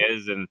University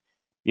is, and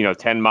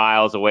 10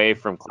 miles away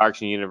from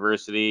Clarkson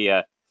University.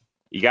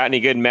 You got any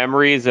good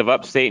memories of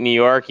upstate New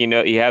York?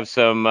 You have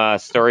some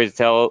stories to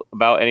tell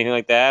about anything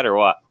like that, or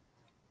what?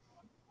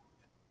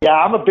 Yeah,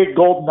 I'm a big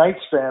Golden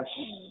Knights fan.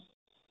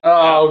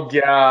 Oh,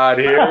 God,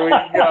 here we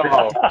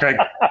go.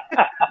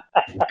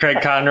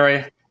 Craig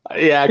Conroy.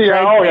 Yeah,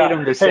 Craig made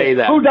him to say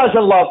that. Who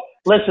doesn't love?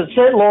 Listen,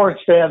 St. Lawrence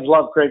fans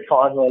love Craig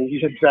Conroy.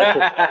 He's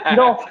impressive.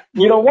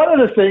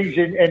 One of the things,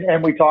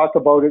 and we talk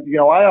about it.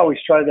 I always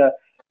try to.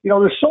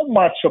 There's so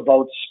much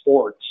about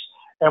sports,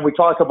 and we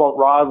talk about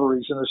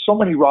rivalries, and there's so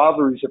many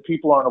rivalries that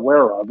people aren't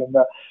aware of, and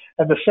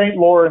the St.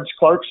 Lawrence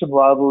Clarkson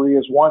rivalry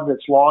is one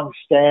that's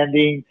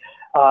long-standing.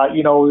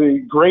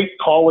 The great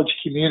college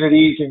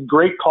communities and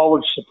great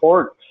college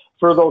support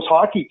for those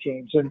hockey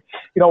teams. And,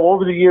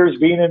 over the years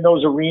being in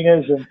those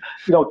arenas and,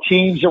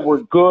 teams that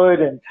were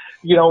good and,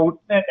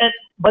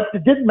 but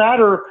it didn't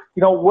matter,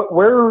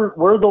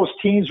 where those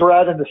teams were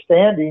at in the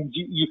standings,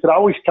 you could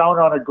always count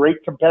on a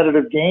great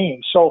competitive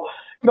game. So,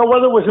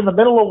 whether it was in the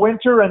middle of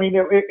winter, I mean,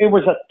 it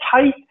was a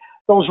tight,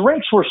 those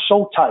rinks were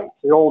so tight,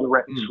 the old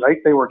rinks, right?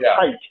 They were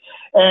tight.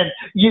 And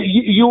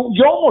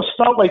you almost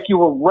felt like you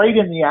were right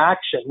in the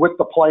action with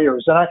the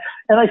players. And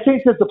I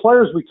think that the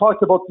players, we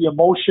talked about the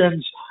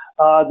emotions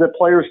that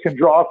players can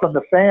draw from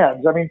the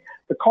fans. I mean,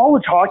 the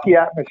college hockey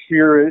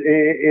atmosphere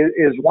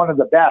is one of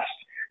the best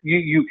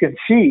you can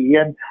see.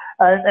 And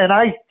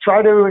I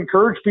try to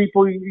encourage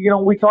people,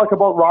 we talk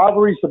about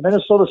rivalries. The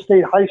Minnesota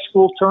State High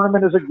School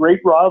Tournament is a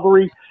great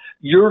rivalry.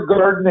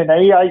 Djurgården and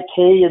AIK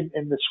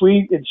in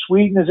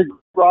Sweden is a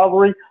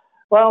rivalry.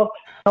 Well,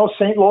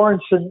 St.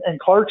 Lawrence and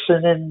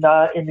Clarkson in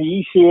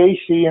the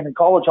ECAC and in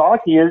college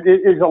hockey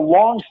is a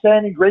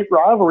long-standing great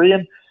rivalry.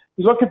 And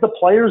you look at the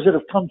players that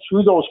have come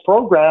through those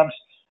programs.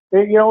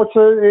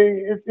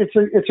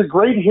 It's a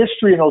great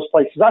history in those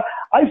places.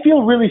 I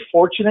feel really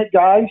fortunate,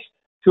 guys,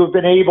 to have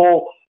been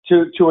able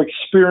to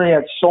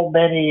experience so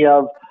many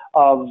of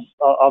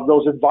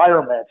those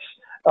environments.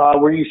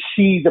 where you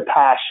see the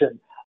passion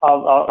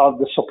of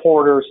the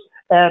supporters,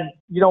 and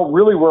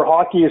really where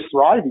hockey is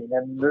thriving.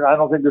 And I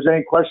don't think there's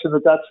any question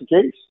that that's the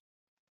case.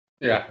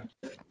 Yeah.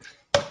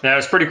 Yeah,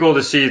 it's pretty cool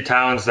to see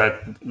towns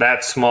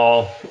that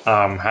small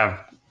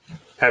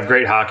have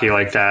great hockey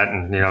like that,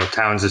 and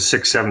towns of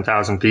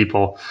 6,000-7,000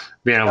 people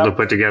being able to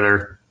put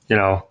together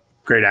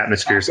great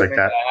atmospheres like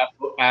that.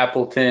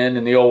 Appleton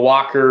and the old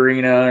Walker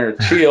Arena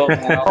or Shield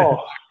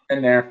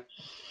in there.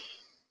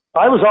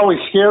 I was always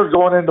scared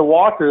going into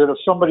Walker that if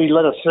somebody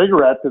lit a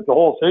cigarette that the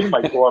whole thing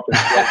might go up in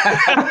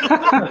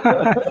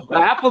smoke.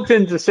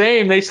 Appleton's the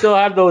same. They still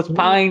have those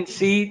pine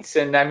seats,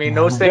 and I mean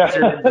those things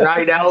are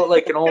dried out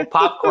like an old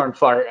popcorn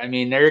fart. I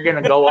mean they're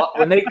gonna go up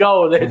when they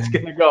go. It's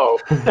gonna go.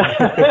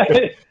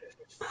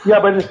 Yeah,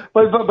 but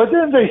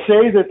didn't they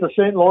say that the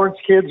St. Lawrence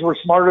kids were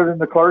smarter than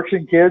the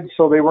Clarkson kids,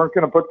 so they weren't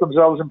going to put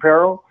themselves in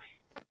peril?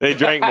 They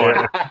drank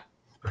more.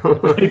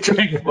 They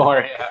drink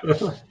more. Yeah.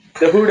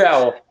 The Hoot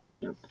Owl.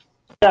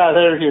 Yeah,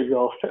 there you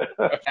go.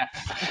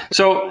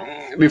 So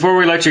before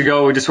we let you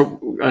go, just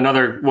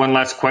one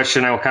last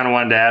question I kind of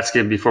wanted to ask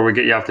you before we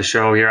get you off the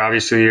show here.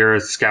 Obviously, you're a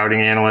scouting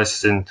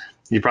analyst, and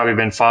you've probably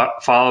been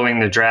following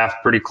the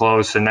draft pretty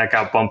close, and that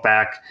got bumped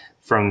back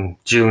from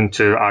June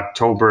to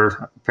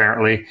October,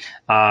 apparently.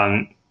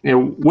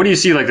 What do you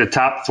see like the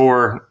top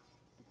 4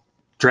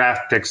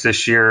 draft picks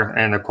this year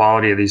and the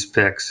quality of these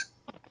picks?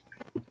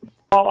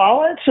 Well,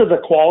 I'll answer the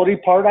quality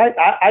part.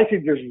 I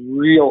think there's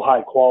real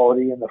high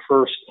quality in the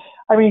first.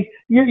 I mean,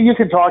 you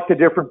can talk to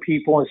different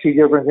people and see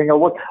different things.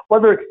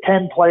 Whether it's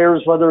 10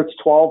 players, whether it's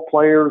 12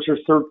 players or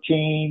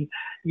 13,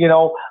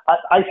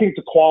 I think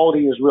the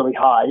quality is really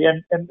high.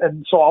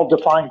 And so I'll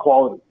define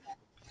quality.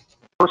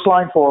 First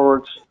line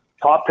forwards,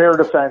 top pair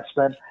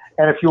defensemen,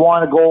 and if you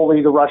want a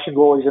goalie, the Russian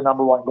goalie is the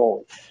number 1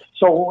 goalie.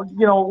 So,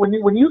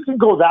 when you can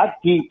go that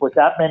deep with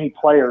that many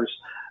players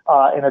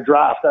in a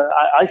draft,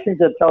 I think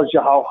that tells you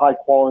how high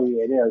quality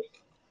it is.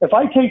 If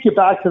I take you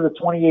back to the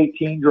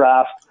 2018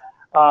 draft,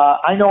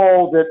 I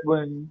know that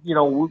when,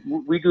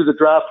 we do the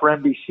draft for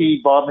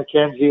NBC, Bob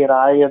McKenzie and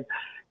I, and,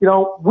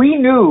 we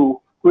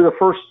knew who the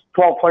first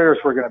 12 players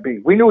were going to be.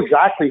 We knew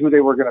exactly who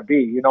they were going to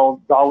be.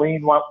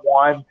 Darlene went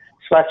 1,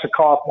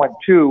 Svechnikov went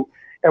 2,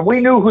 and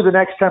we knew who the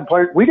next 10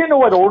 players, we didn't know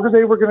what order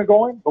they were going to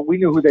go in, but we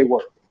knew who they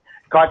were.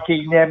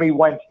 Kotkaniemi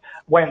went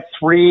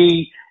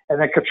 3, and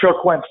then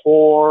Kachuk went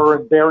 4,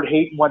 and Barrett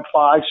Hayton went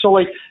 5. So,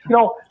 if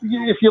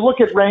you look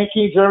at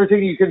rankings and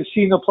everything, you can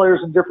see the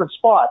players in different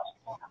spots.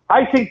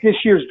 I think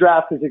this year's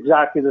draft is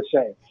exactly the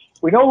same.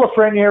 We know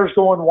Lafreniere's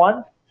going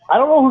 1. I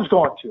don't know who's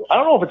going 2. I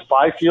don't know if it's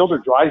Byfield or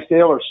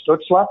Drysdale or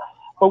Stutzla,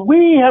 but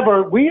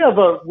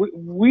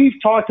we've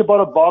talked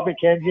about it, Bob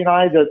McKenzie and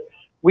I, that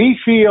we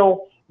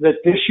feel that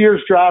this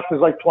year's draft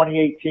is like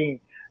 2018.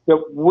 That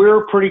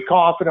we're pretty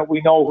confident we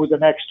know who the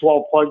next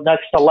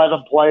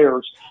 11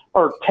 players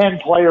or 10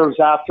 players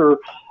after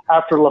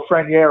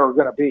Lafreniere are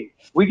going to be.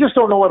 We just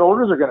don't know what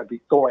order they're going to be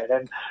going.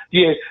 And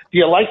do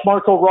you like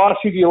Marco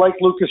Rossi? Do you like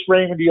Lucas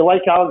Raymond? Do you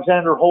like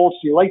Alexander Holtz?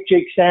 Do you like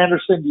Jake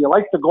Sanderson? Do you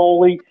like the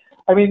goalie?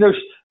 I mean, there's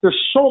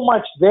so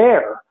much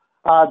there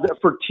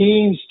for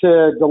teams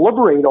to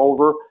deliberate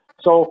over.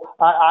 So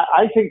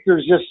I think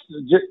there's just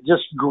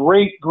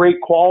great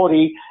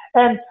quality.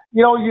 And,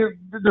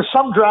 there's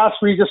some drafts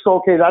where you just go,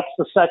 okay, that's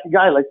the second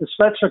guy, like the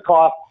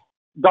Svechnikov.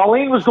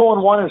 Darlene was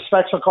going 1 and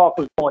Svechnikov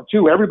was going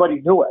 2.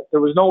 Everybody knew it. There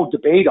was no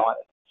debate on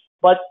it.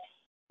 But,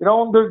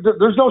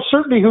 there's no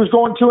certainty who's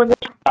going 2 in this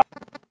draft.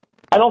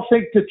 I don't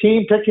think the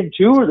team picking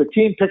 2 or the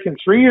team picking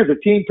 3 or the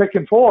team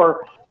picking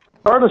 4,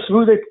 regardless of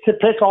who they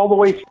pick all the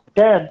way through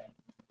 10,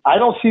 I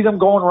don't see them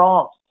going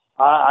wrong.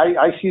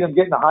 I see them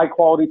getting a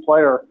high-quality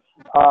player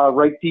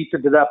right deep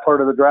into that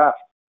part of the draft.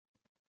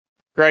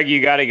 Greg,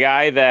 you got a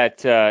guy that,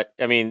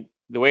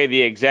 the way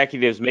the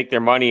executives make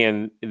their money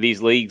in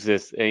these leagues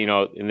is,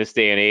 in this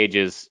day and age,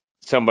 is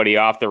somebody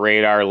off the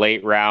radar,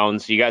 late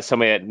rounds. You got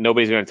somebody that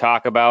nobody's going to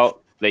talk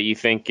about that you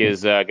think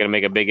is going to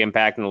make a big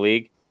impact in the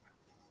league?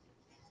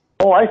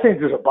 Oh, I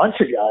think there's a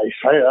bunch of guys.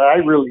 I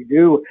really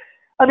do.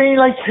 I mean,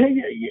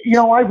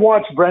 I've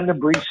watched Brendan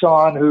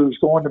Brisson, who's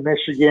going to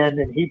Michigan,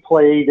 and he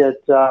played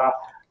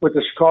with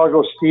the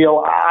Chicago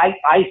Steel. I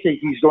think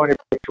he's going to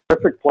be a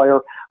terrific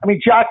player. I mean,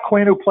 Jack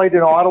Quinn, who played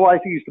in Ottawa, I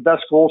think he's the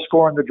best goal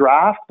scorer in the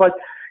draft. But,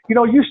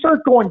 you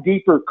start going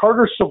deeper.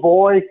 Carter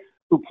Savoy,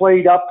 who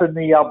played up in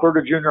the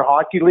Alberta Junior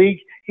Hockey League,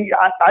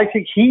 I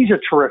think he's a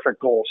terrific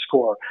goal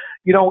scorer.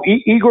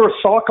 Igor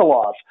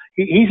Sokolov,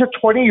 he's a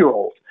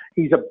 20-year-old.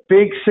 He's a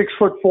big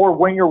 6'4"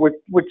 winger with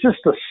just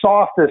the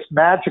softest,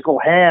 magical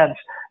hands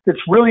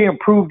that's really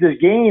improved his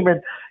game.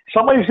 And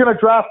somebody's going to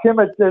draft him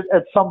at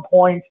some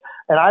point,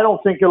 and I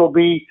don't think it'll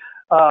be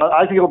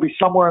I think it'll be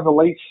somewhere in the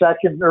late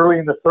second, early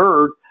in the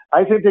third.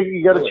 I think that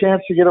you got a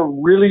chance to get a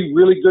really,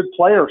 really good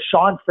player.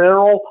 Sean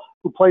Farrell,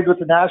 who played with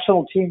the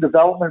National Team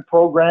Development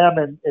Program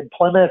in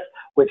Plymouth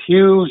with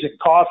Hughes and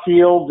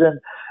Caulfield and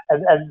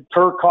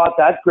Turcotte,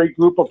 that great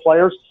group of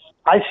players.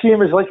 I see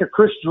him as like a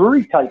Chris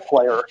Drury type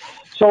player.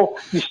 So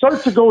you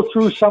start to go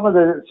through some of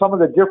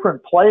the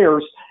different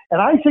players,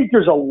 and I think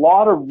there's a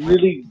lot of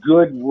really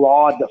good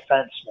raw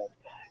defensemen.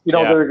 that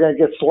are going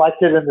to get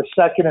selected in the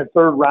second and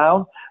third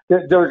round.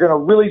 They're going to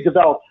really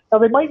develop. Now,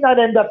 they might not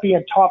end up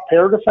being top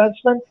pair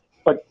defensemen,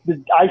 but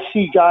I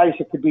see guys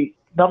that could be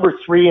number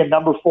 3 and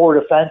number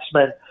 4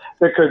 defensemen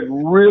that could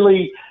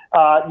really,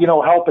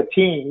 help a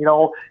team.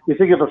 You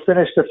think of a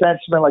Finnish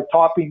defenseman like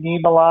Topi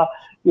Niemela.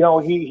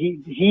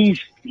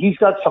 He's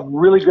got some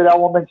really good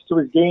elements to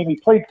his game. He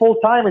played full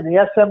time in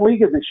the SM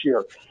Liga this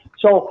year.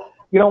 So,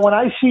 when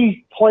I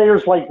see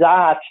players like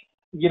that,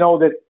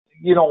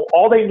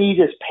 all they need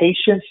is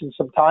patience and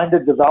some time to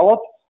develop.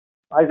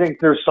 I think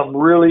there's some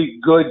really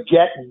good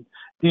getting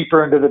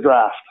deeper into the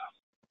draft.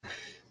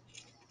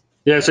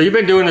 Yeah, so you've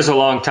been doing this a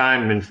long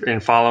time in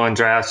following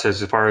drafts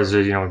as far as,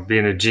 being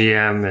a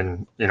GM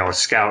and, a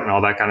scout and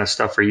all that kind of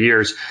stuff for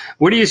years.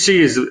 What do you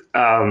see as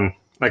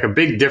like a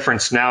big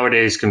difference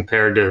nowadays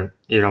compared to,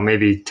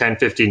 maybe 10,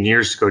 15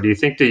 years ago? Do you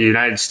think the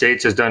United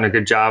States has done a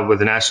good job with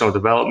the national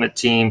development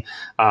team,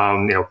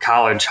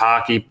 college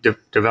hockey,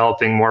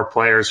 developing more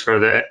players for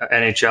the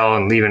NHL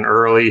and leaving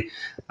early?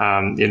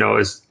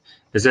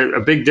 Is there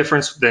a big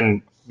difference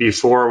than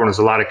before when there's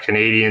a lot of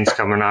Canadians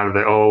coming out of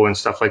the O and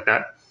stuff like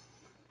that?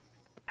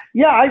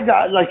 Yeah,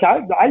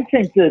 I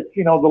think that,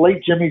 the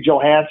late Jimmy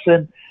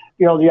Johansson,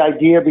 the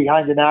idea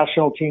behind the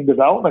National Team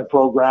Development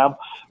Program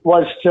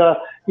was to,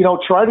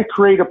 try to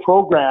create a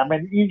program.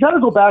 And you got to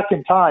go back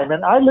in time.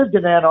 And I lived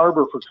in Ann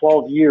Arbor for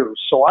 12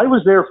 years. So I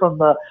was there from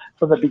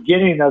the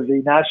beginning of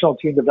the National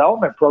Team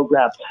Development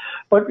Program.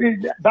 But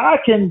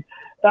back in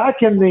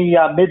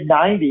the mid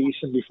 90s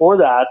and before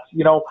that,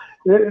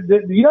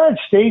 the United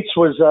States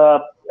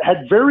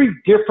had very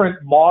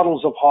different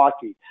models of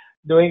hockey.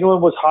 New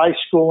England was high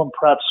school and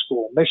prep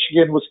school.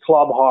 Michigan was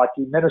club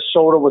hockey.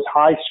 Minnesota was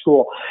high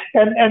school.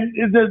 And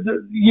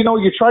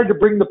you tried to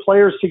bring the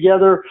players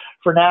together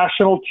for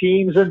national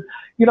teams, and,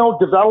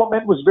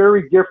 development was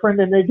very different,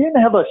 and they didn't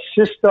have a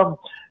system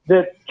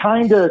that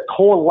kind of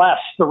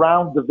coalesced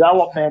around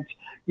development,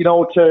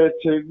 to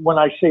when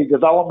I say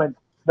development,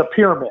 the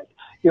pyramid,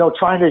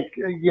 trying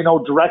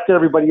to, direct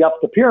everybody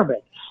up the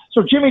pyramid.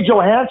 So Jimmy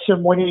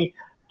Johansson, when he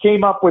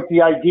came up with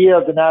the idea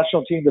of the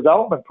National Team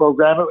Development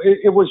Program,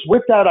 it was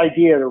with that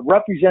idea to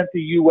represent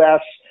the U.S.,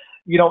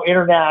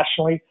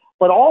 internationally,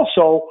 but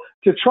also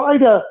to try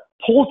to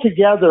pull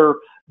together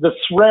the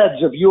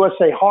threads of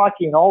USA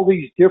Hockey in all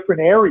these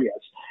different areas.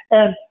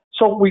 And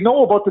so we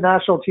know about the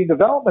National Team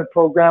Development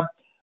Program,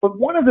 but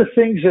one of the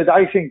things that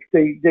I think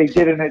they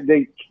did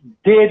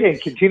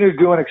and continue to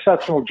do an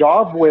exceptional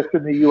job with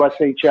in the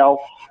USHL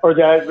or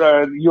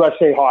the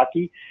USA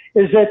Hockey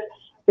is that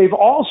they've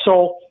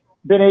also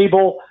been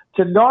able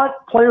to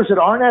not players that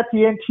aren't at the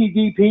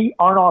NTDP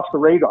aren't off the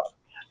radar.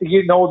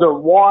 They're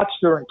watched,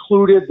 they're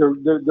included,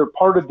 they're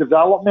part of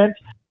development.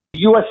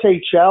 The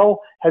USHL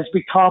has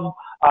become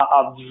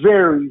a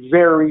very,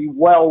 very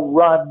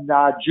well-run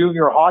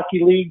junior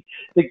hockey league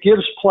that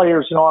gives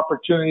players an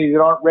opportunity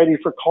that aren't ready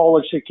for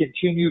college to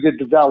continue to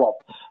develop.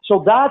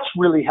 So that's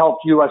really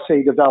helped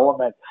USA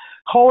development.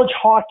 College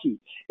hockey,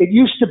 it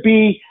used to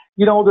be,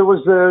 there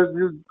was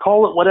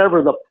call it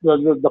whatever,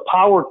 the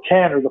Power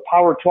 10 or the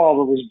Power 12.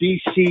 It was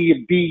BC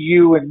and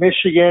BU and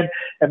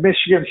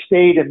Michigan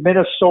State and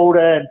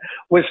Minnesota and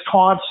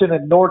Wisconsin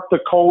and North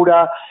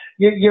Dakota.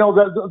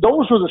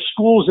 Those were the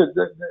schools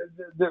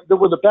that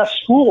were the best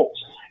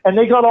schools, and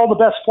they got all the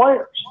best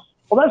players.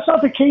 Well, that's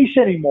not the case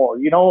anymore.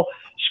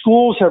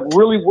 Schools have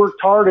really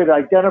worked hard at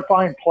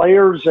identifying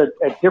players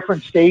at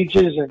different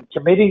stages and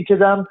committing to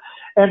them.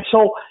 And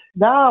so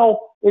now,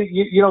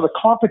 the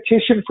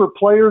competition for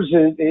players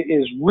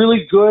is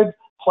really good.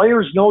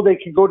 Players know they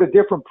can go to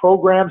different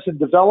programs and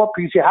develop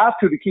because you have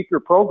to keep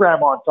your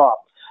program on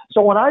top.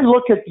 So when I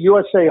look at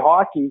USA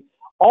Hockey,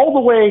 all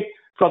the way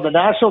from the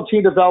National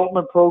Team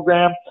Development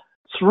Program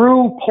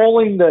through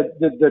pulling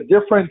the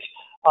different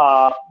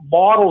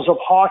models of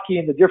hockey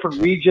in the different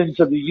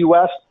regions of the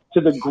U.S. to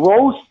the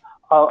growth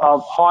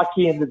of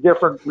hockey in the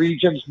different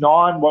regions,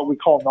 what we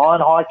call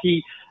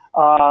non-hockey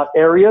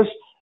areas,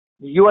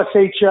 the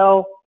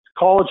USHL,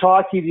 college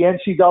hockey, the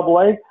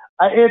NCAA,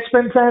 it's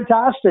been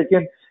fantastic.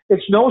 And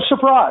it's no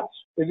surprise.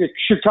 It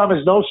should come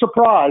as no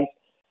surprise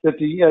that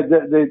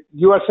the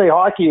USA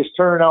Hockey is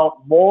turning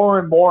out more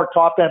and more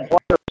top-end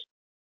players.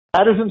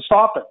 That isn't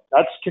stopping.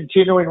 That's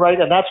continuing, right?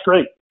 And that's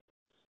great.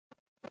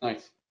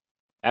 Nice.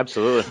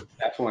 Absolutely.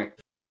 Definitely.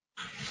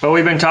 Well,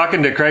 we've been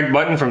talking to Craig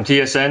Button from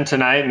TSN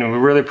tonight, and we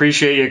really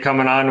appreciate you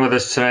coming on with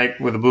us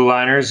tonight with the Blue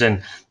Liners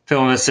and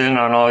filling us in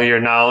on all your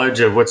knowledge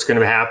of what's going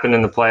to happen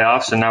in the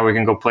playoffs. And now we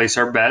can go place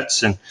our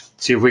bets and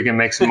see if we can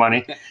make some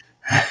money.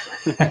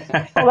 Well,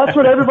 that's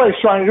what everybody's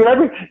trying to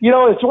do.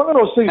 It's one of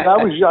those things. I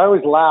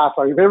always laugh.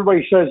 Like, if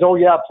everybody says, "Oh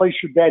yeah, place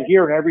your bet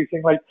here" and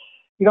everything,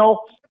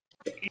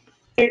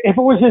 if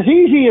it was as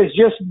easy as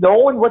just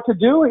knowing what to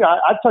do,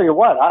 I'd tell you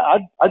what,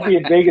 I'd be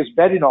in Vegas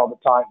betting all the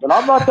time. But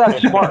I'm not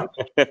that smart.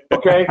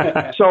 Okay,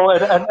 so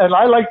and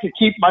I like to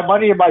keep my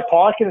money in my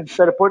pocket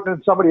instead of putting it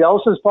in somebody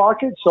else's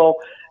pocket. So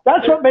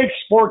that's what makes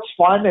sports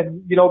fun,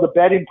 and the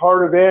betting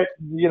part of it,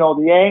 the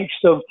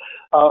angst of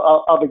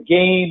a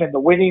game and the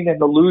winning and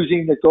the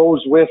losing that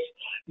goes with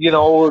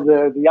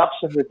the ups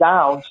and the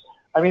downs.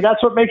 I mean,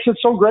 that's what makes it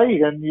so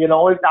great. And,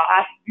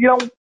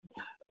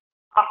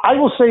 I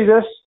will say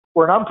this,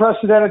 we're in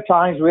unprecedented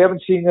times. We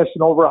haven't seen this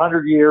in over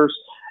 100 years,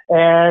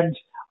 and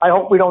I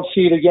hope we don't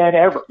see it again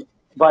ever.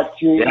 But,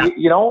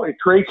 it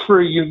creates for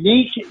a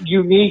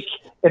unique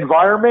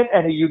environment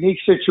and a unique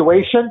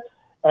situation,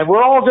 and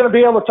we're all going to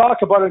be able to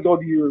talk about it and go,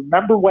 do you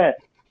remember when?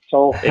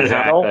 So,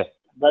 exactly.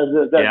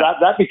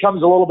 That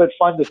becomes a little bit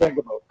fun to think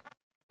about.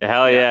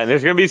 Hell yeah. And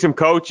there's going to be some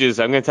coaches.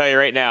 I'm going to tell you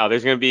right now,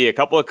 there's going to be a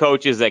couple of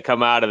coaches that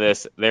come out of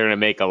this. They're going to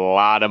make a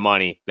lot of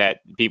money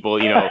that people,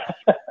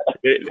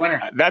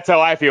 that's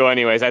how I feel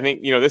anyways. I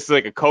think, this is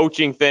like a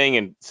coaching thing,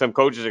 and some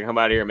coaches are going to come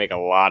out of here and make a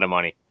lot of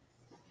money.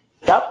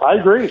 Yep, I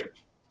agree.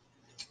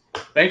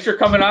 Thanks for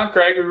coming on,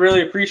 Craig. We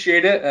really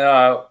appreciate it.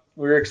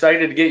 We're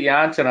excited to get you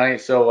on tonight.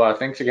 So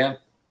thanks again.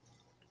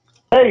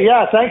 Hey,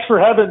 yeah, thanks for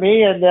having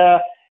me. And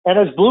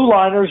as Blue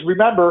Liners,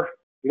 remember,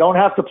 you don't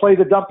have to play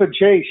the dump and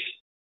chase.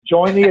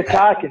 Join the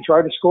attack and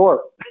try to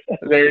score.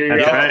 There you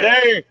go.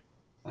 Right.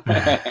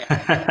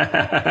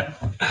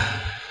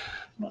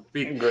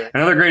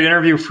 Another great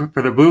interview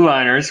for the Blue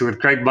Liners with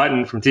Craig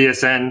Button from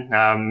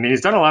TSN. He's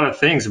done a lot of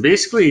things.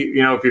 Basically,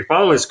 if you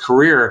follow his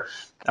career,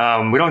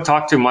 we don't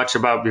talk too much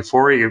about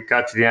before he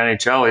got to the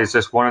NHL. He's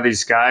just one of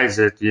these guys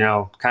that,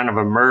 kind of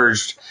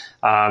emerged.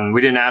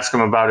 We didn't ask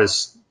him about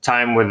his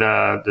time with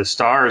the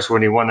Stars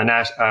when he won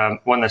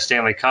the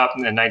Stanley Cup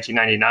in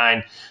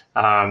 1999.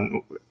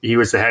 He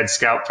was the head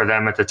scout for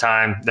them at the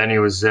time. Then he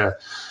was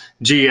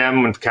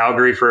GM with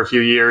Calgary for a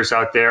few years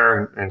out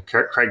there. And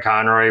Craig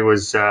Conroy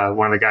was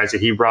one of the guys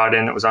that he brought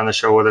in that was on the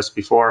show with us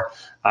before.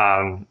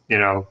 And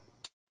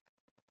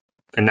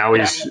now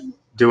he's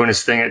doing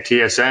his thing at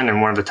TSN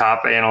and one of the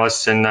top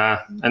analysts in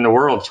the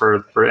world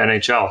for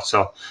NHL.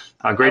 So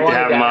great to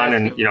have him on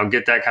and,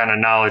 get that kind of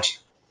knowledge.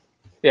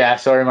 Yeah,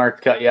 sorry, Mark,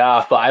 to cut you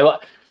off, but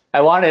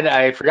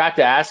I forgot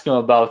to ask him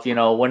about,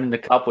 winning the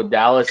cup with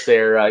Dallas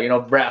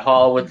there. Brett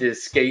Hull with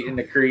his skate in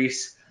the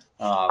crease,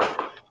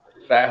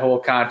 that whole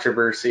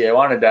controversy. I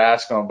wanted to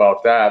ask him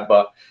about that,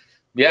 but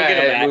we'll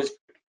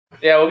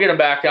get him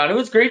back on. It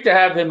was great to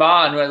have him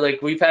on.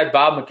 Like, we've had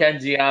Bob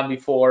McKenzie on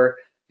before,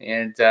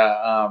 and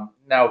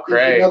now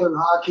Craig. He's another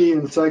hockey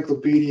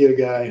encyclopedia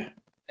guy.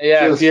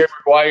 Yeah, Pierre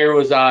McGuire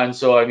was on.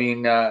 So, I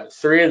mean,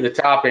 three of the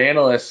top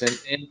analysts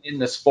in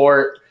the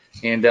sport.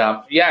 And,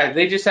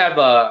 they just have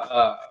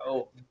a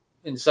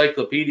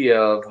encyclopedia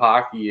of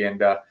hockey,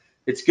 and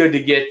it's good to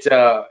get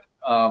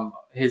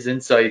his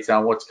insights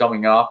on what's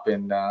coming up,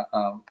 and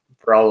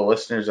for all the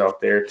listeners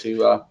out there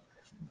to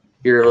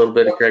hear a little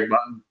bit of Craig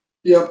Button.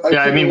 Yep.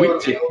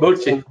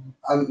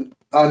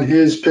 On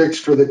his picks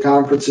for the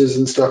conferences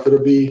and stuff, it'll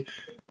be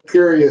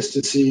curious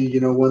to see,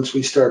 once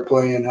we start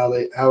playing, how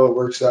it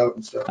works out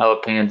and stuff. How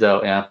it pans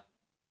out, yeah.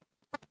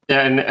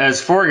 And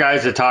as four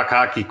guys that talk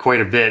hockey quite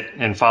a bit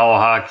and follow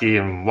hockey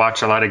and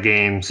watch a lot of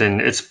games,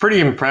 and it's pretty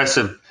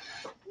impressive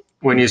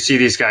when you see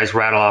these guys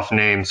rattle off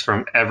names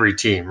from every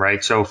team,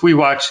 right? So if we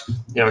watch,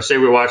 say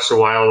we watch the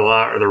Wild a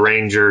lot, or the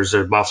Rangers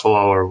or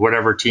Buffalo or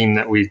whatever team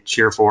that we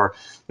cheer for,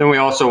 then we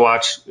also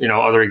watch,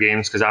 other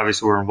games because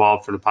obviously we're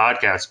involved for the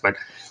podcast. But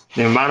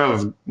the amount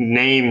of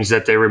names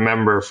that they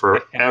remember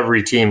for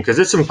every team, because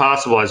it's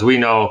impossible, as we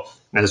know,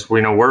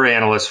 we're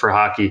analysts for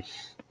hockey,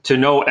 to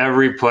know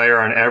every player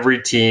on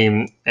every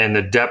team and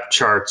the depth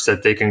charts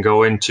that they can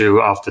go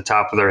into off the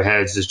top of their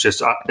heads is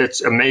just,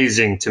 it's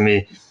amazing to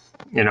me,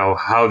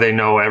 how they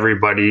know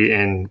everybody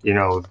and,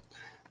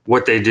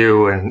 what they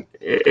do. And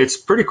it's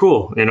pretty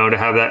cool, to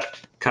have that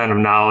kind of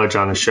knowledge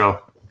on the show.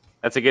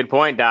 That's a good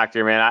point,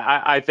 Doctor, man.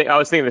 I think I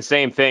was thinking the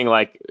same thing.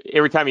 Like,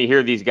 every time you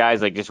hear these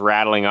guys, like, just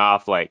rattling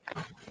off, like,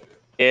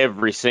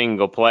 every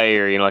single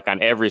player, like,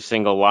 on every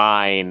single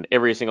line,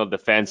 every single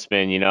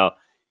defenseman,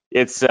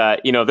 it's,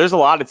 there's a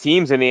lot of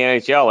teams in the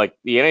NHL. Like,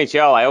 the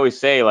NHL, I always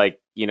say, like,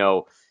 in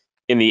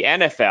the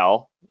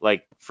NFL,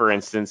 like, for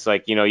instance,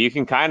 like, you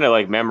can kind of,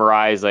 like,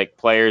 memorize, like,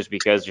 players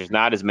because there's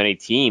not as many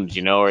teams,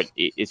 or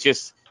it's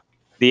just,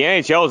 the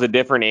NHL is a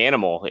different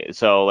animal.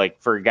 So,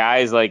 like, for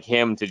guys like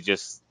him to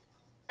just,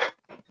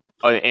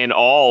 and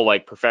all,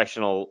 like,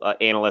 professional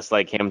analysts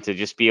like him to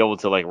just be able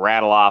to, like,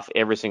 rattle off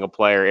every single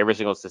player, every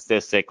single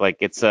statistic, like,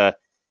 it's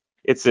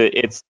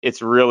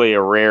really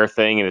a rare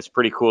thing, and it's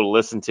pretty cool to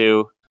listen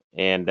to.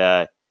 And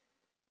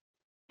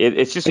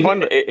it's just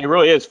fun. It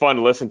really is fun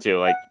to listen to.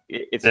 Like,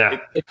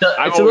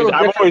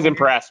 I'm always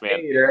impressed,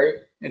 man. Paid, right?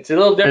 It's a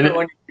little different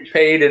when you're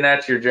paid and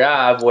that's your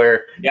job.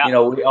 Where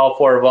we all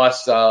four of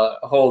us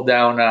hold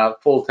down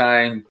full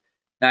time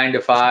 9 to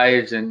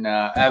 5s and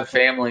have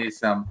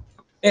families.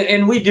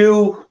 And we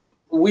do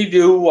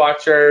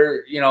watch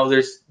our.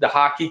 There's the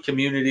hockey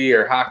community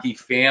or hockey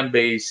fan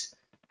base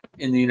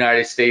in the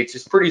United States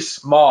is pretty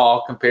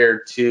small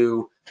compared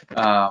to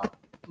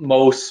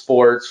most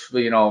sports,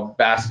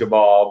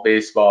 basketball,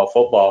 baseball,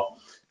 football.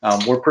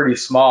 We're pretty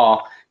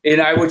small. And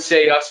I would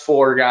say us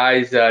four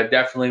guys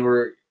definitely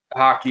we're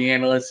hockey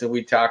analysts, and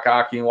we talk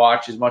hockey and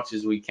watch as much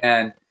as we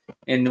can.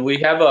 And we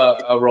have a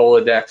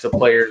Rolodex of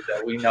players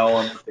that we know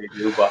and what they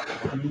do, but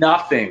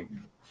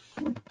nothing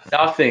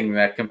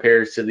that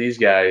compares to these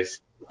guys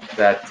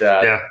that,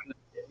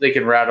 they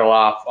can rattle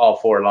off all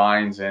 4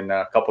 lines and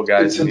a couple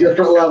guys. It's a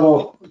different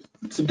level.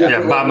 It's a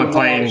different Bob level of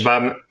McLean,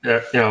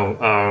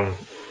 knowledge.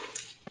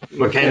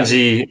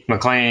 McKenzie,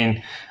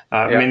 McLean.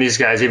 I mean, these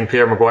guys, even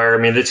Pierre McGuire.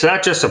 I mean, it's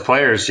not just the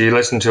players. You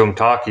listen to him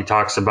talk. He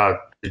talks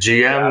about the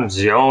GMs,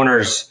 the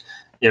owners,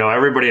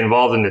 everybody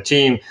involved in the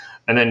team.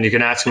 And then you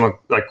can ask him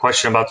a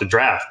question about the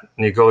draft,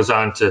 and he goes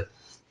on to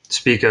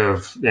speak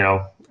of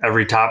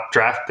every top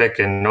draft pick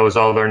and knows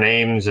all their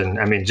names. And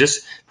I mean,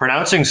 just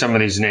pronouncing some of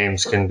these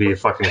names can be a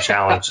fucking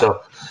challenge.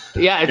 So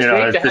yeah, it's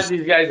great to have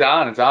these guys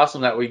on. It's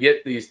awesome that we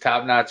get these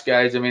top-notch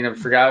guys. I mean, I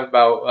forgot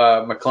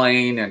about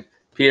McLean and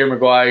Pierre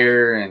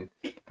McGuire, and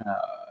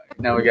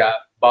now we got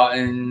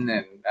Button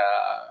and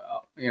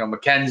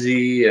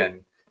McKenzie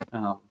and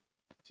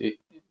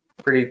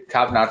pretty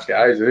top-notch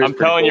guys. I'm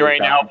telling you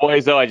right now,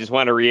 boys, though, I just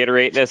want to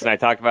reiterate this, and I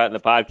talked about it in the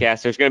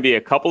podcast. There's going to be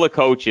a couple of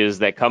coaches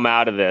that come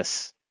out of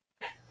this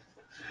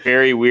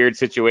very weird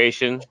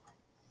situation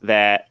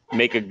that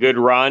make a good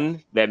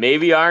run, that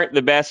maybe aren't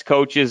the best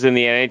coaches in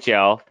the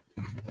NHL,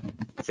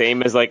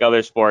 same as like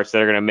other sports,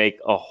 that are going to make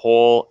a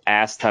whole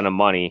ass ton of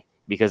money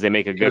because they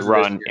make a good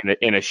run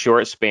in a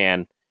short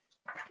span.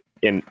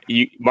 And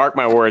you mark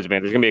my words,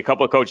 man, there's going to be a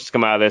couple of coaches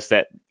come out of this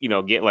that,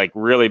 get like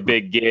really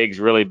big gigs,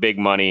 really big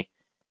money,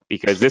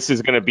 because this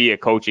is going to be a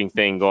coaching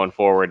thing going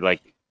forward.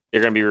 Like,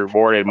 they're going to be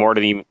rewarded more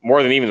than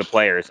even the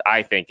players,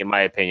 I think, in my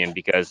opinion,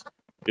 because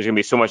there's going to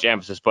be so much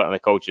emphasis put on the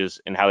coaches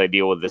and how they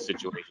deal with this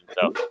situation.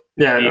 So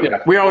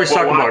we always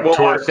talk about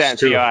Torts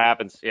too. See how it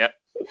happens. Yep.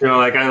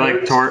 Like I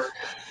like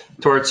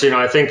Torts.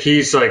 I think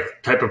he's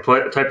like type of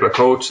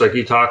coach, like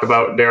you talk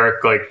about,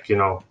 Derek. Like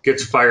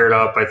gets fired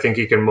up. I think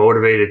he can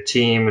motivate a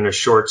team in a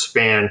short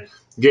span,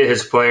 get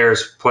his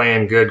players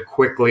playing good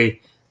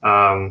quickly.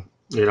 I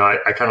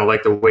kind of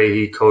like the way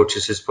he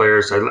coaches his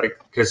players. I like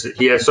because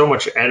he has so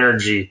much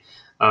energy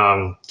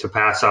to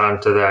pass on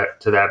to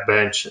that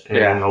bench and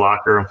in the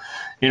locker room.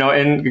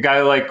 And a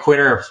guy like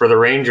Quinter for the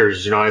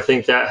Rangers, I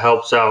think that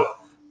helps out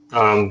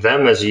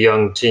them as a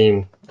young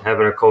team,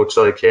 having a coach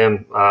like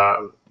him,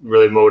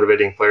 really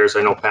motivating players.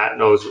 I know Pat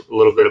knows a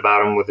little bit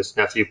about him with his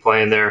nephew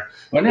playing there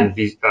and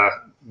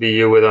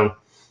BU with him.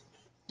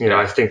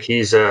 I think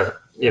he's a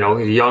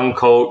young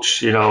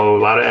coach, a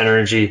lot of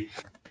energy.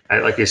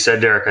 Like you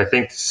said, Derek, I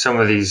think some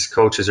of these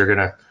coaches are going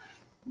to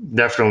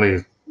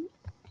definitely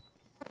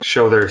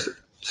show their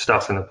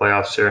stuff in the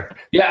playoffs here.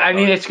 Yeah, I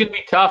mean, it's going to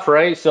be tough,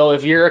 right? So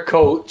if you're a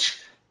coach,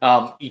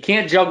 you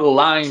can't juggle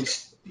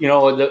lines,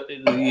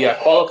 the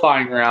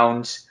qualifying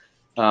rounds,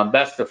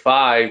 best of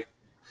 5.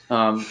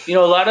 A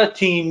lot of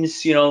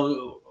teams,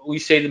 we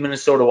say the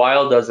Minnesota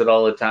Wild does it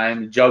all the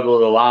time, juggle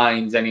the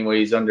lines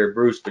anyways under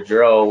Bruce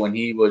Boudreau when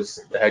he was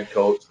the head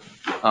coach.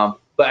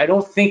 But I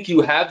don't think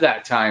you have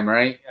that time,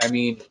 right? I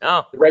mean,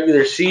 the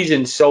regular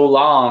season's so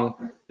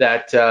long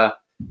that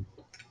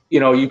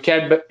you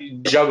can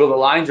juggle the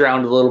lines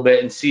around a little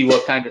bit and see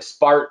what kind of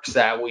sparks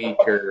that week,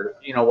 or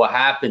what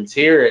happens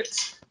here.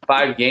 It's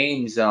 5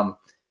 games.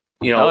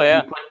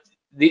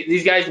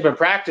 These guys have been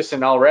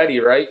practicing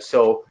already, right?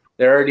 So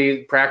they're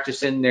already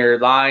practicing their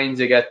lines.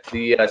 They got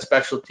the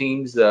special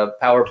teams, the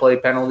power play,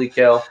 penalty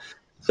kill.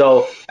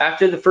 So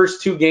after the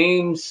first 2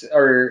 games,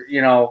 or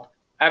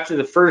after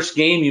the first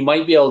game, you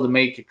might be able to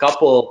make a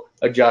couple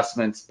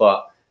adjustments.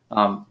 But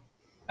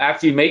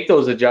after you make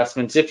those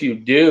adjustments, if you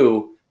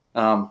do,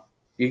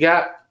 you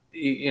got,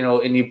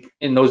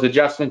 and those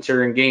adjustments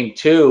are in game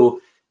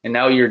 2, and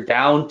now you're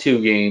down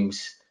 2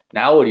 games.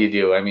 Now what do you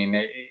do? I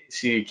mean,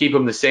 so you keep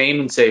them the same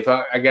and say,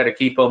 I got to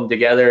keep them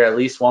together at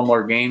least one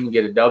more game and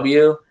get a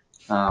W.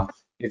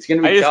 It's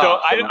going to be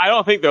tough. I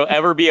don't think there'll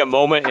ever be a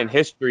moment in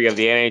history of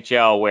the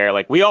NHL where,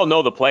 like, we all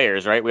know the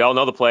players, right? We all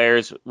know the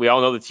players. We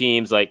all know the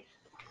teams. Like,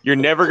 you're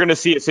never going to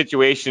see a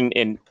situation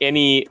in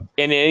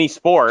any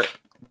sport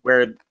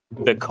where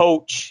the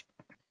coach,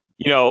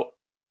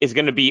 is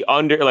going to be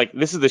under, like,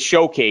 this is the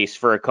showcase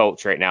for a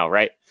coach right now,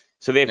 right?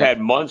 So they've had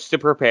months to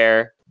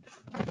prepare.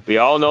 We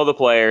all know the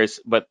players,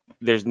 but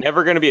there's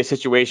never going to be a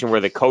situation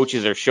where the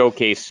coaches are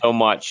showcased so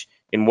much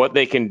in what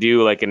they can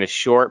do, like, in a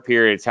short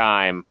period of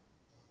time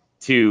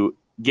to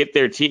get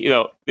their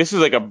team. This is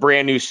like a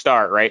brand new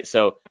start, right?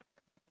 So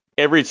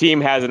every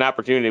team has an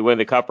opportunity to win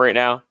the cup right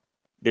now.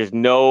 There's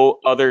no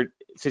other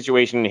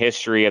situation in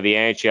history of the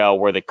NHL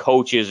where the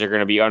coaches are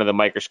going to be under the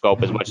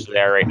microscope as much as they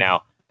are right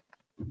now.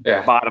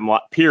 Yeah. Bottom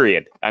line,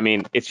 period. I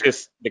mean, it's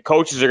just the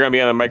coaches are going to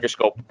be on the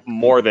microscope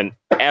more than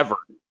ever.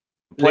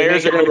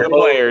 Players are going to be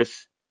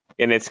players,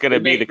 and it's going to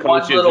be the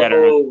coaches that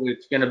are.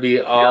 It's going to be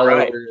all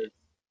over.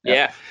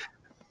 Yeah.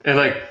 And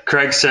like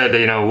Craig said,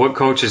 what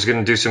coach is going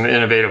to do some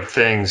innovative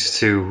things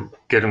to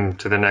get them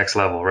to the next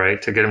level,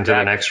 right? To get them to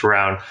the next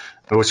round.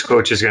 Which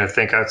coach is going to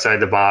think outside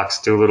the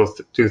box,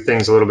 do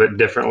things a little bit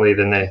differently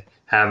than they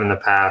have in the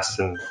past,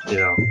 and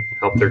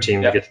help their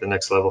team to get to the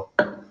next level.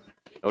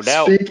 No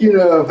doubt. Speaking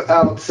of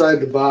outside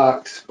the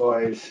box,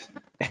 boys.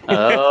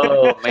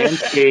 Oh,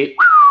 Manscaped.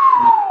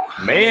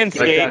 Like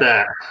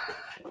that.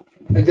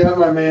 I got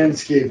my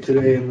Manscaped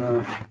today in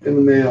the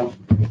mail.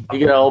 You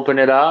gonna open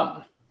it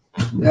up?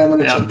 Yeah, I'm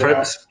gonna check it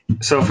out.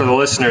 So for the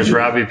listeners,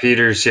 Robbie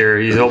Peters here,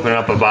 he's opening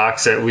up a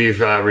box that we've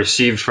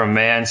received from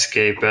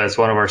Manscaped as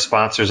one of our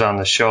sponsors on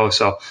the show.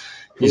 So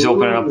he's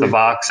opening up the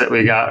box that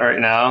we got right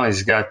now.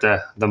 He's got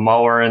the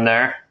mower in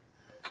there.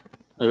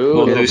 Ooh,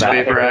 Little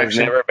newspaper It's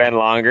action. never been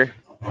longer.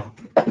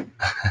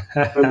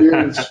 My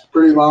beard is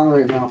pretty long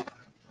right now.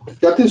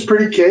 Got this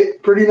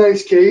pretty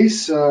nice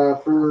case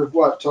for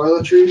what,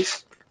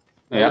 toiletries?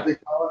 Yeah. What they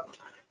call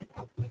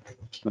it?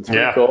 That's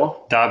pretty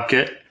cool. Dob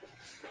kit.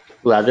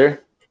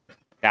 Leather.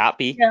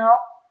 Copy.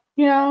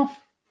 Yeah.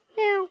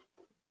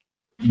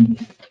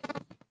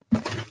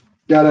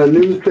 Got a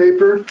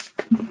newspaper.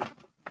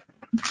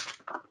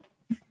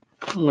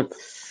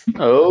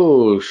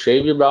 Oh,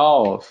 shave your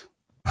balls.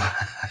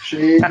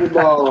 Shave your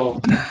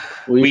ball.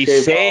 We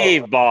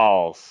save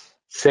balls.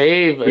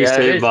 Save. We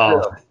save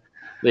balls. True.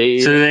 They,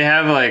 So do they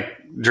have like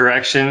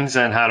directions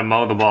on how to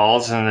mow the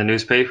balls in the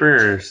newspaper,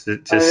 or is it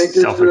I think just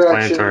there's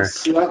self-explanatory?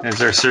 directions. Yep. Is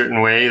there a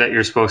certain way that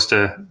you're supposed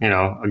to,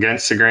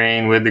 against the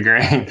grain, with the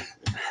grain?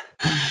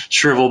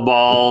 Shriveled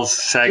balls,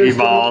 saggy Just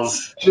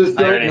balls. Just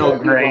there don't ain't no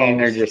cut your grain.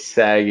 They're balls. just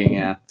sagging.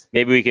 Yeah.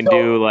 Maybe we can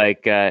do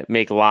like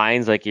make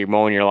lines like you're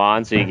mowing your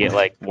lawn, so you get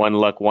like one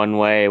look one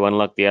way, one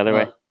look the other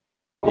way.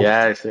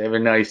 Yeah, they have a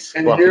nice.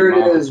 And fluffy here it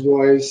mouth. is,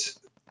 boys.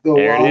 The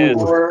There it is.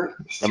 lawnmower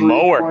The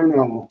mower.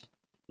 3.0.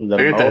 The Look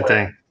at that mower.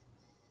 thing.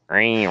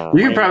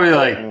 You could probably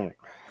like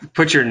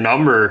put your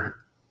number,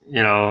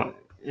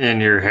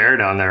 in your hair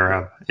down there,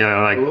 Rob.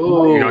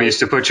 Ooh. You used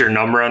to put your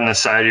number on the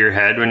side of your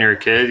head when you were a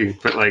kid. You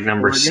could put like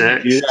number We're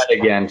gonna 6. do that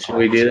again. Should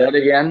we do that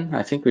again?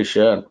 I think we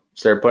should.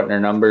 Start putting our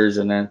numbers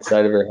in the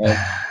side of our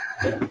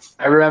head.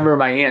 I remember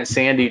my Aunt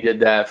Sandy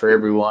did that for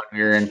everyone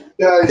here in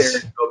Guys,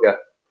 Saratoga.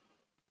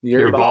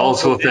 Your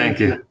balls will thank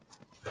you.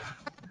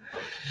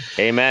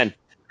 Amen.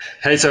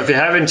 Hey, so if you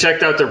haven't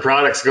checked out their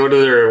products, go to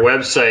their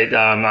website.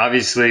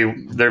 Obviously,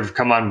 they've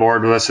come on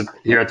board with us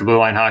here at the Blue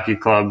Line Hockey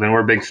Club, and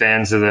we're big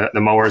fans of the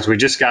mowers. We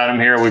just got them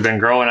here. We've been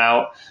growing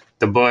out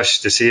the bush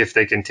to see if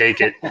they can take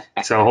it.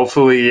 So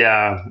hopefully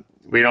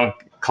we don't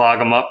clog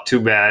them up too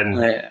bad. And,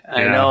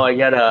 I know. I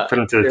gotta put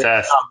them to the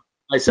test.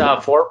 I saw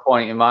a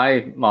 4-point in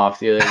my muff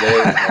the other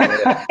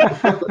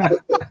day.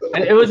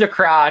 And it was a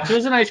crotch. It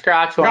was a nice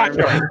crotch one.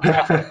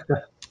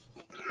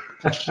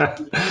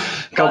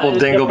 Couple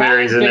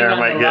dingleberries in there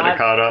might get it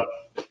caught up.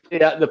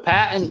 Yeah, the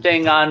patent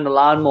thing on the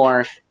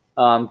lawnmower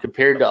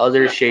compared to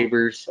other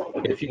shavers,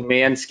 if you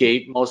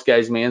manscape, most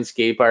guys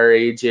manscape our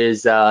age,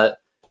 is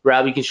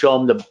Rob, you can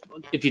show them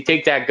if you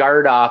take that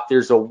guard off,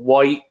 there's a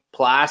white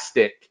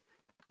plastic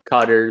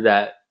cutter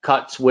that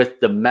cuts with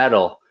the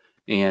metal.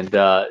 And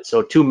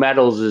so 2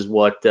 metals is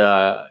what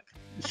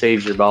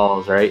saves your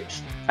balls, right?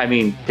 I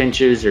mean,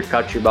 pinches or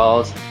cuts your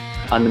balls.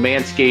 On the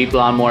Manscaped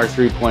Lawnmower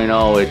 3.0,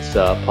 it's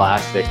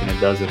plastic and it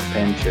doesn't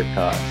pinch or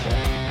cut. So.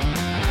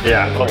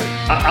 Yeah,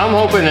 I'm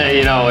hoping that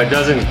it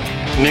doesn't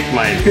nick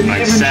my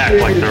sack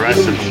like the rest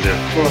of them do.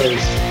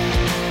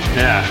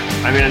 Yeah,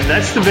 I mean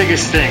that's the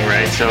biggest thing,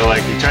 right? So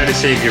like you try to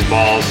save your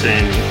balls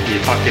and you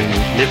fucking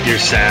nip your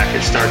sack,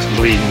 it starts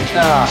bleeding.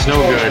 It's no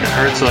good, it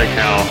hurts like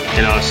hell,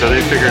 So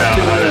they figured out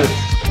how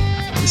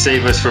to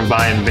save us from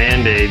buying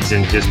Band-Aids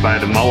and just buy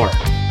the mower.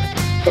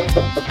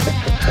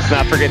 Let's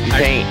not forget the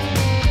paint.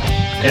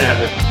 Yeah.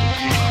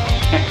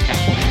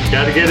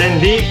 Gotta get in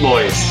deep,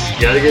 boys.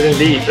 Gotta get in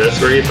deep. That's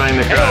where you find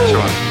the crotch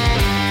one.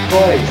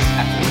 boys.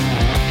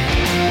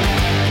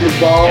 Your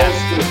balls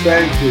will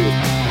thank you.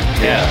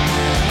 Yeah.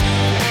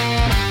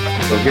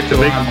 So get So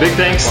big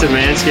thanks to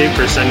Manscaped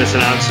for sending us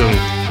out some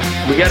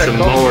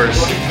mowers.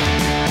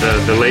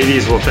 The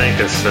ladies will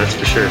thank us, that's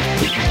for sure.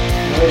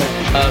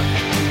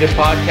 Good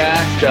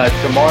podcast.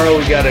 Tomorrow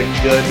we got a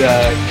good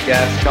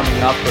guest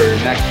coming up, or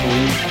next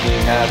week we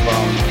have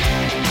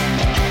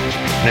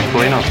Nick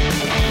Polino,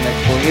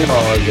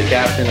 the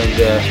captain of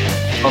the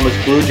Columbus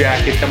Blue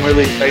Jackets. I'm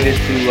really excited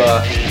to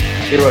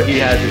hear what he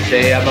has to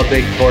say. I'm a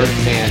big Torts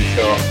fan,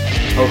 so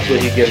hopefully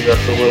he gives us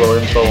a little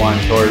info on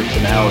Torts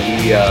and how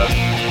he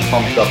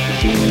pumps up the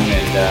team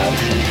and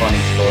some funny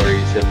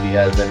stories if he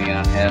has any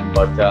on him.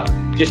 But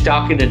just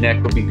talking to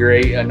Nick would be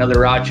great. Another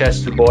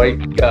Rochester boy.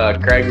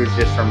 Craig was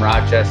just from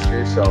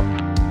Rochester, so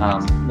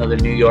another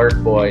New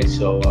York boy.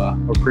 So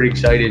we're pretty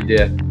excited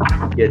to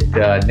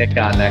get Nick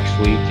on next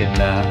week and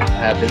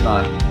have him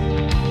on.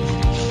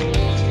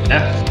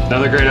 Yeah,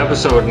 another great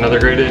episode, another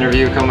great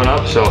interview coming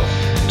up. So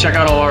check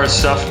out all our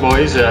stuff,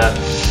 boys.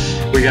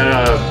 We got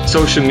a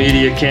social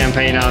media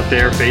campaign out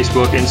there,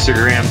 Facebook,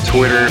 Instagram,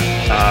 Twitter.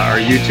 Our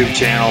YouTube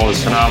channel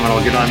is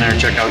phenomenal. Get on there and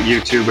check out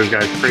YouTube. We've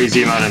got a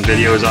crazy amount of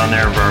videos on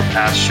there of our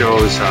past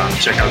shows.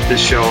 Check out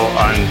this show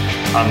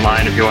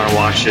online if you want to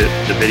watch it,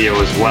 the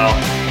video as well.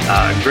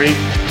 Great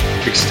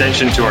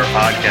extension to our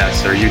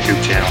podcast, our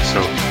YouTube channel. So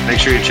make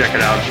sure you check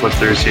it out. Flip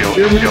through, so If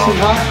you're missing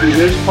hockey,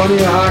 there's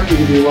plenty of hockey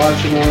to be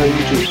watching on our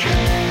YouTube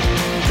channel.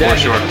 For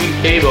sure. You need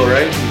cable,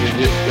 right? You can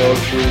just go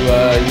through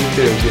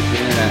YouTube, get the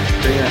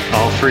internet.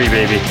 All free,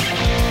 baby.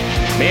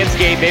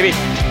 Manscaped, baby.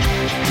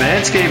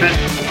 Manscape it.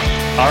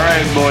 All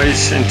right,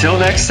 boys. Until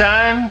next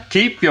time,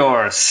 keep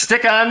your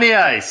stick on the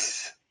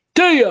ice.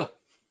 See ya.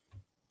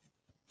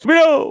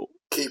 Speedo!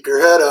 Keep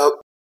your head up.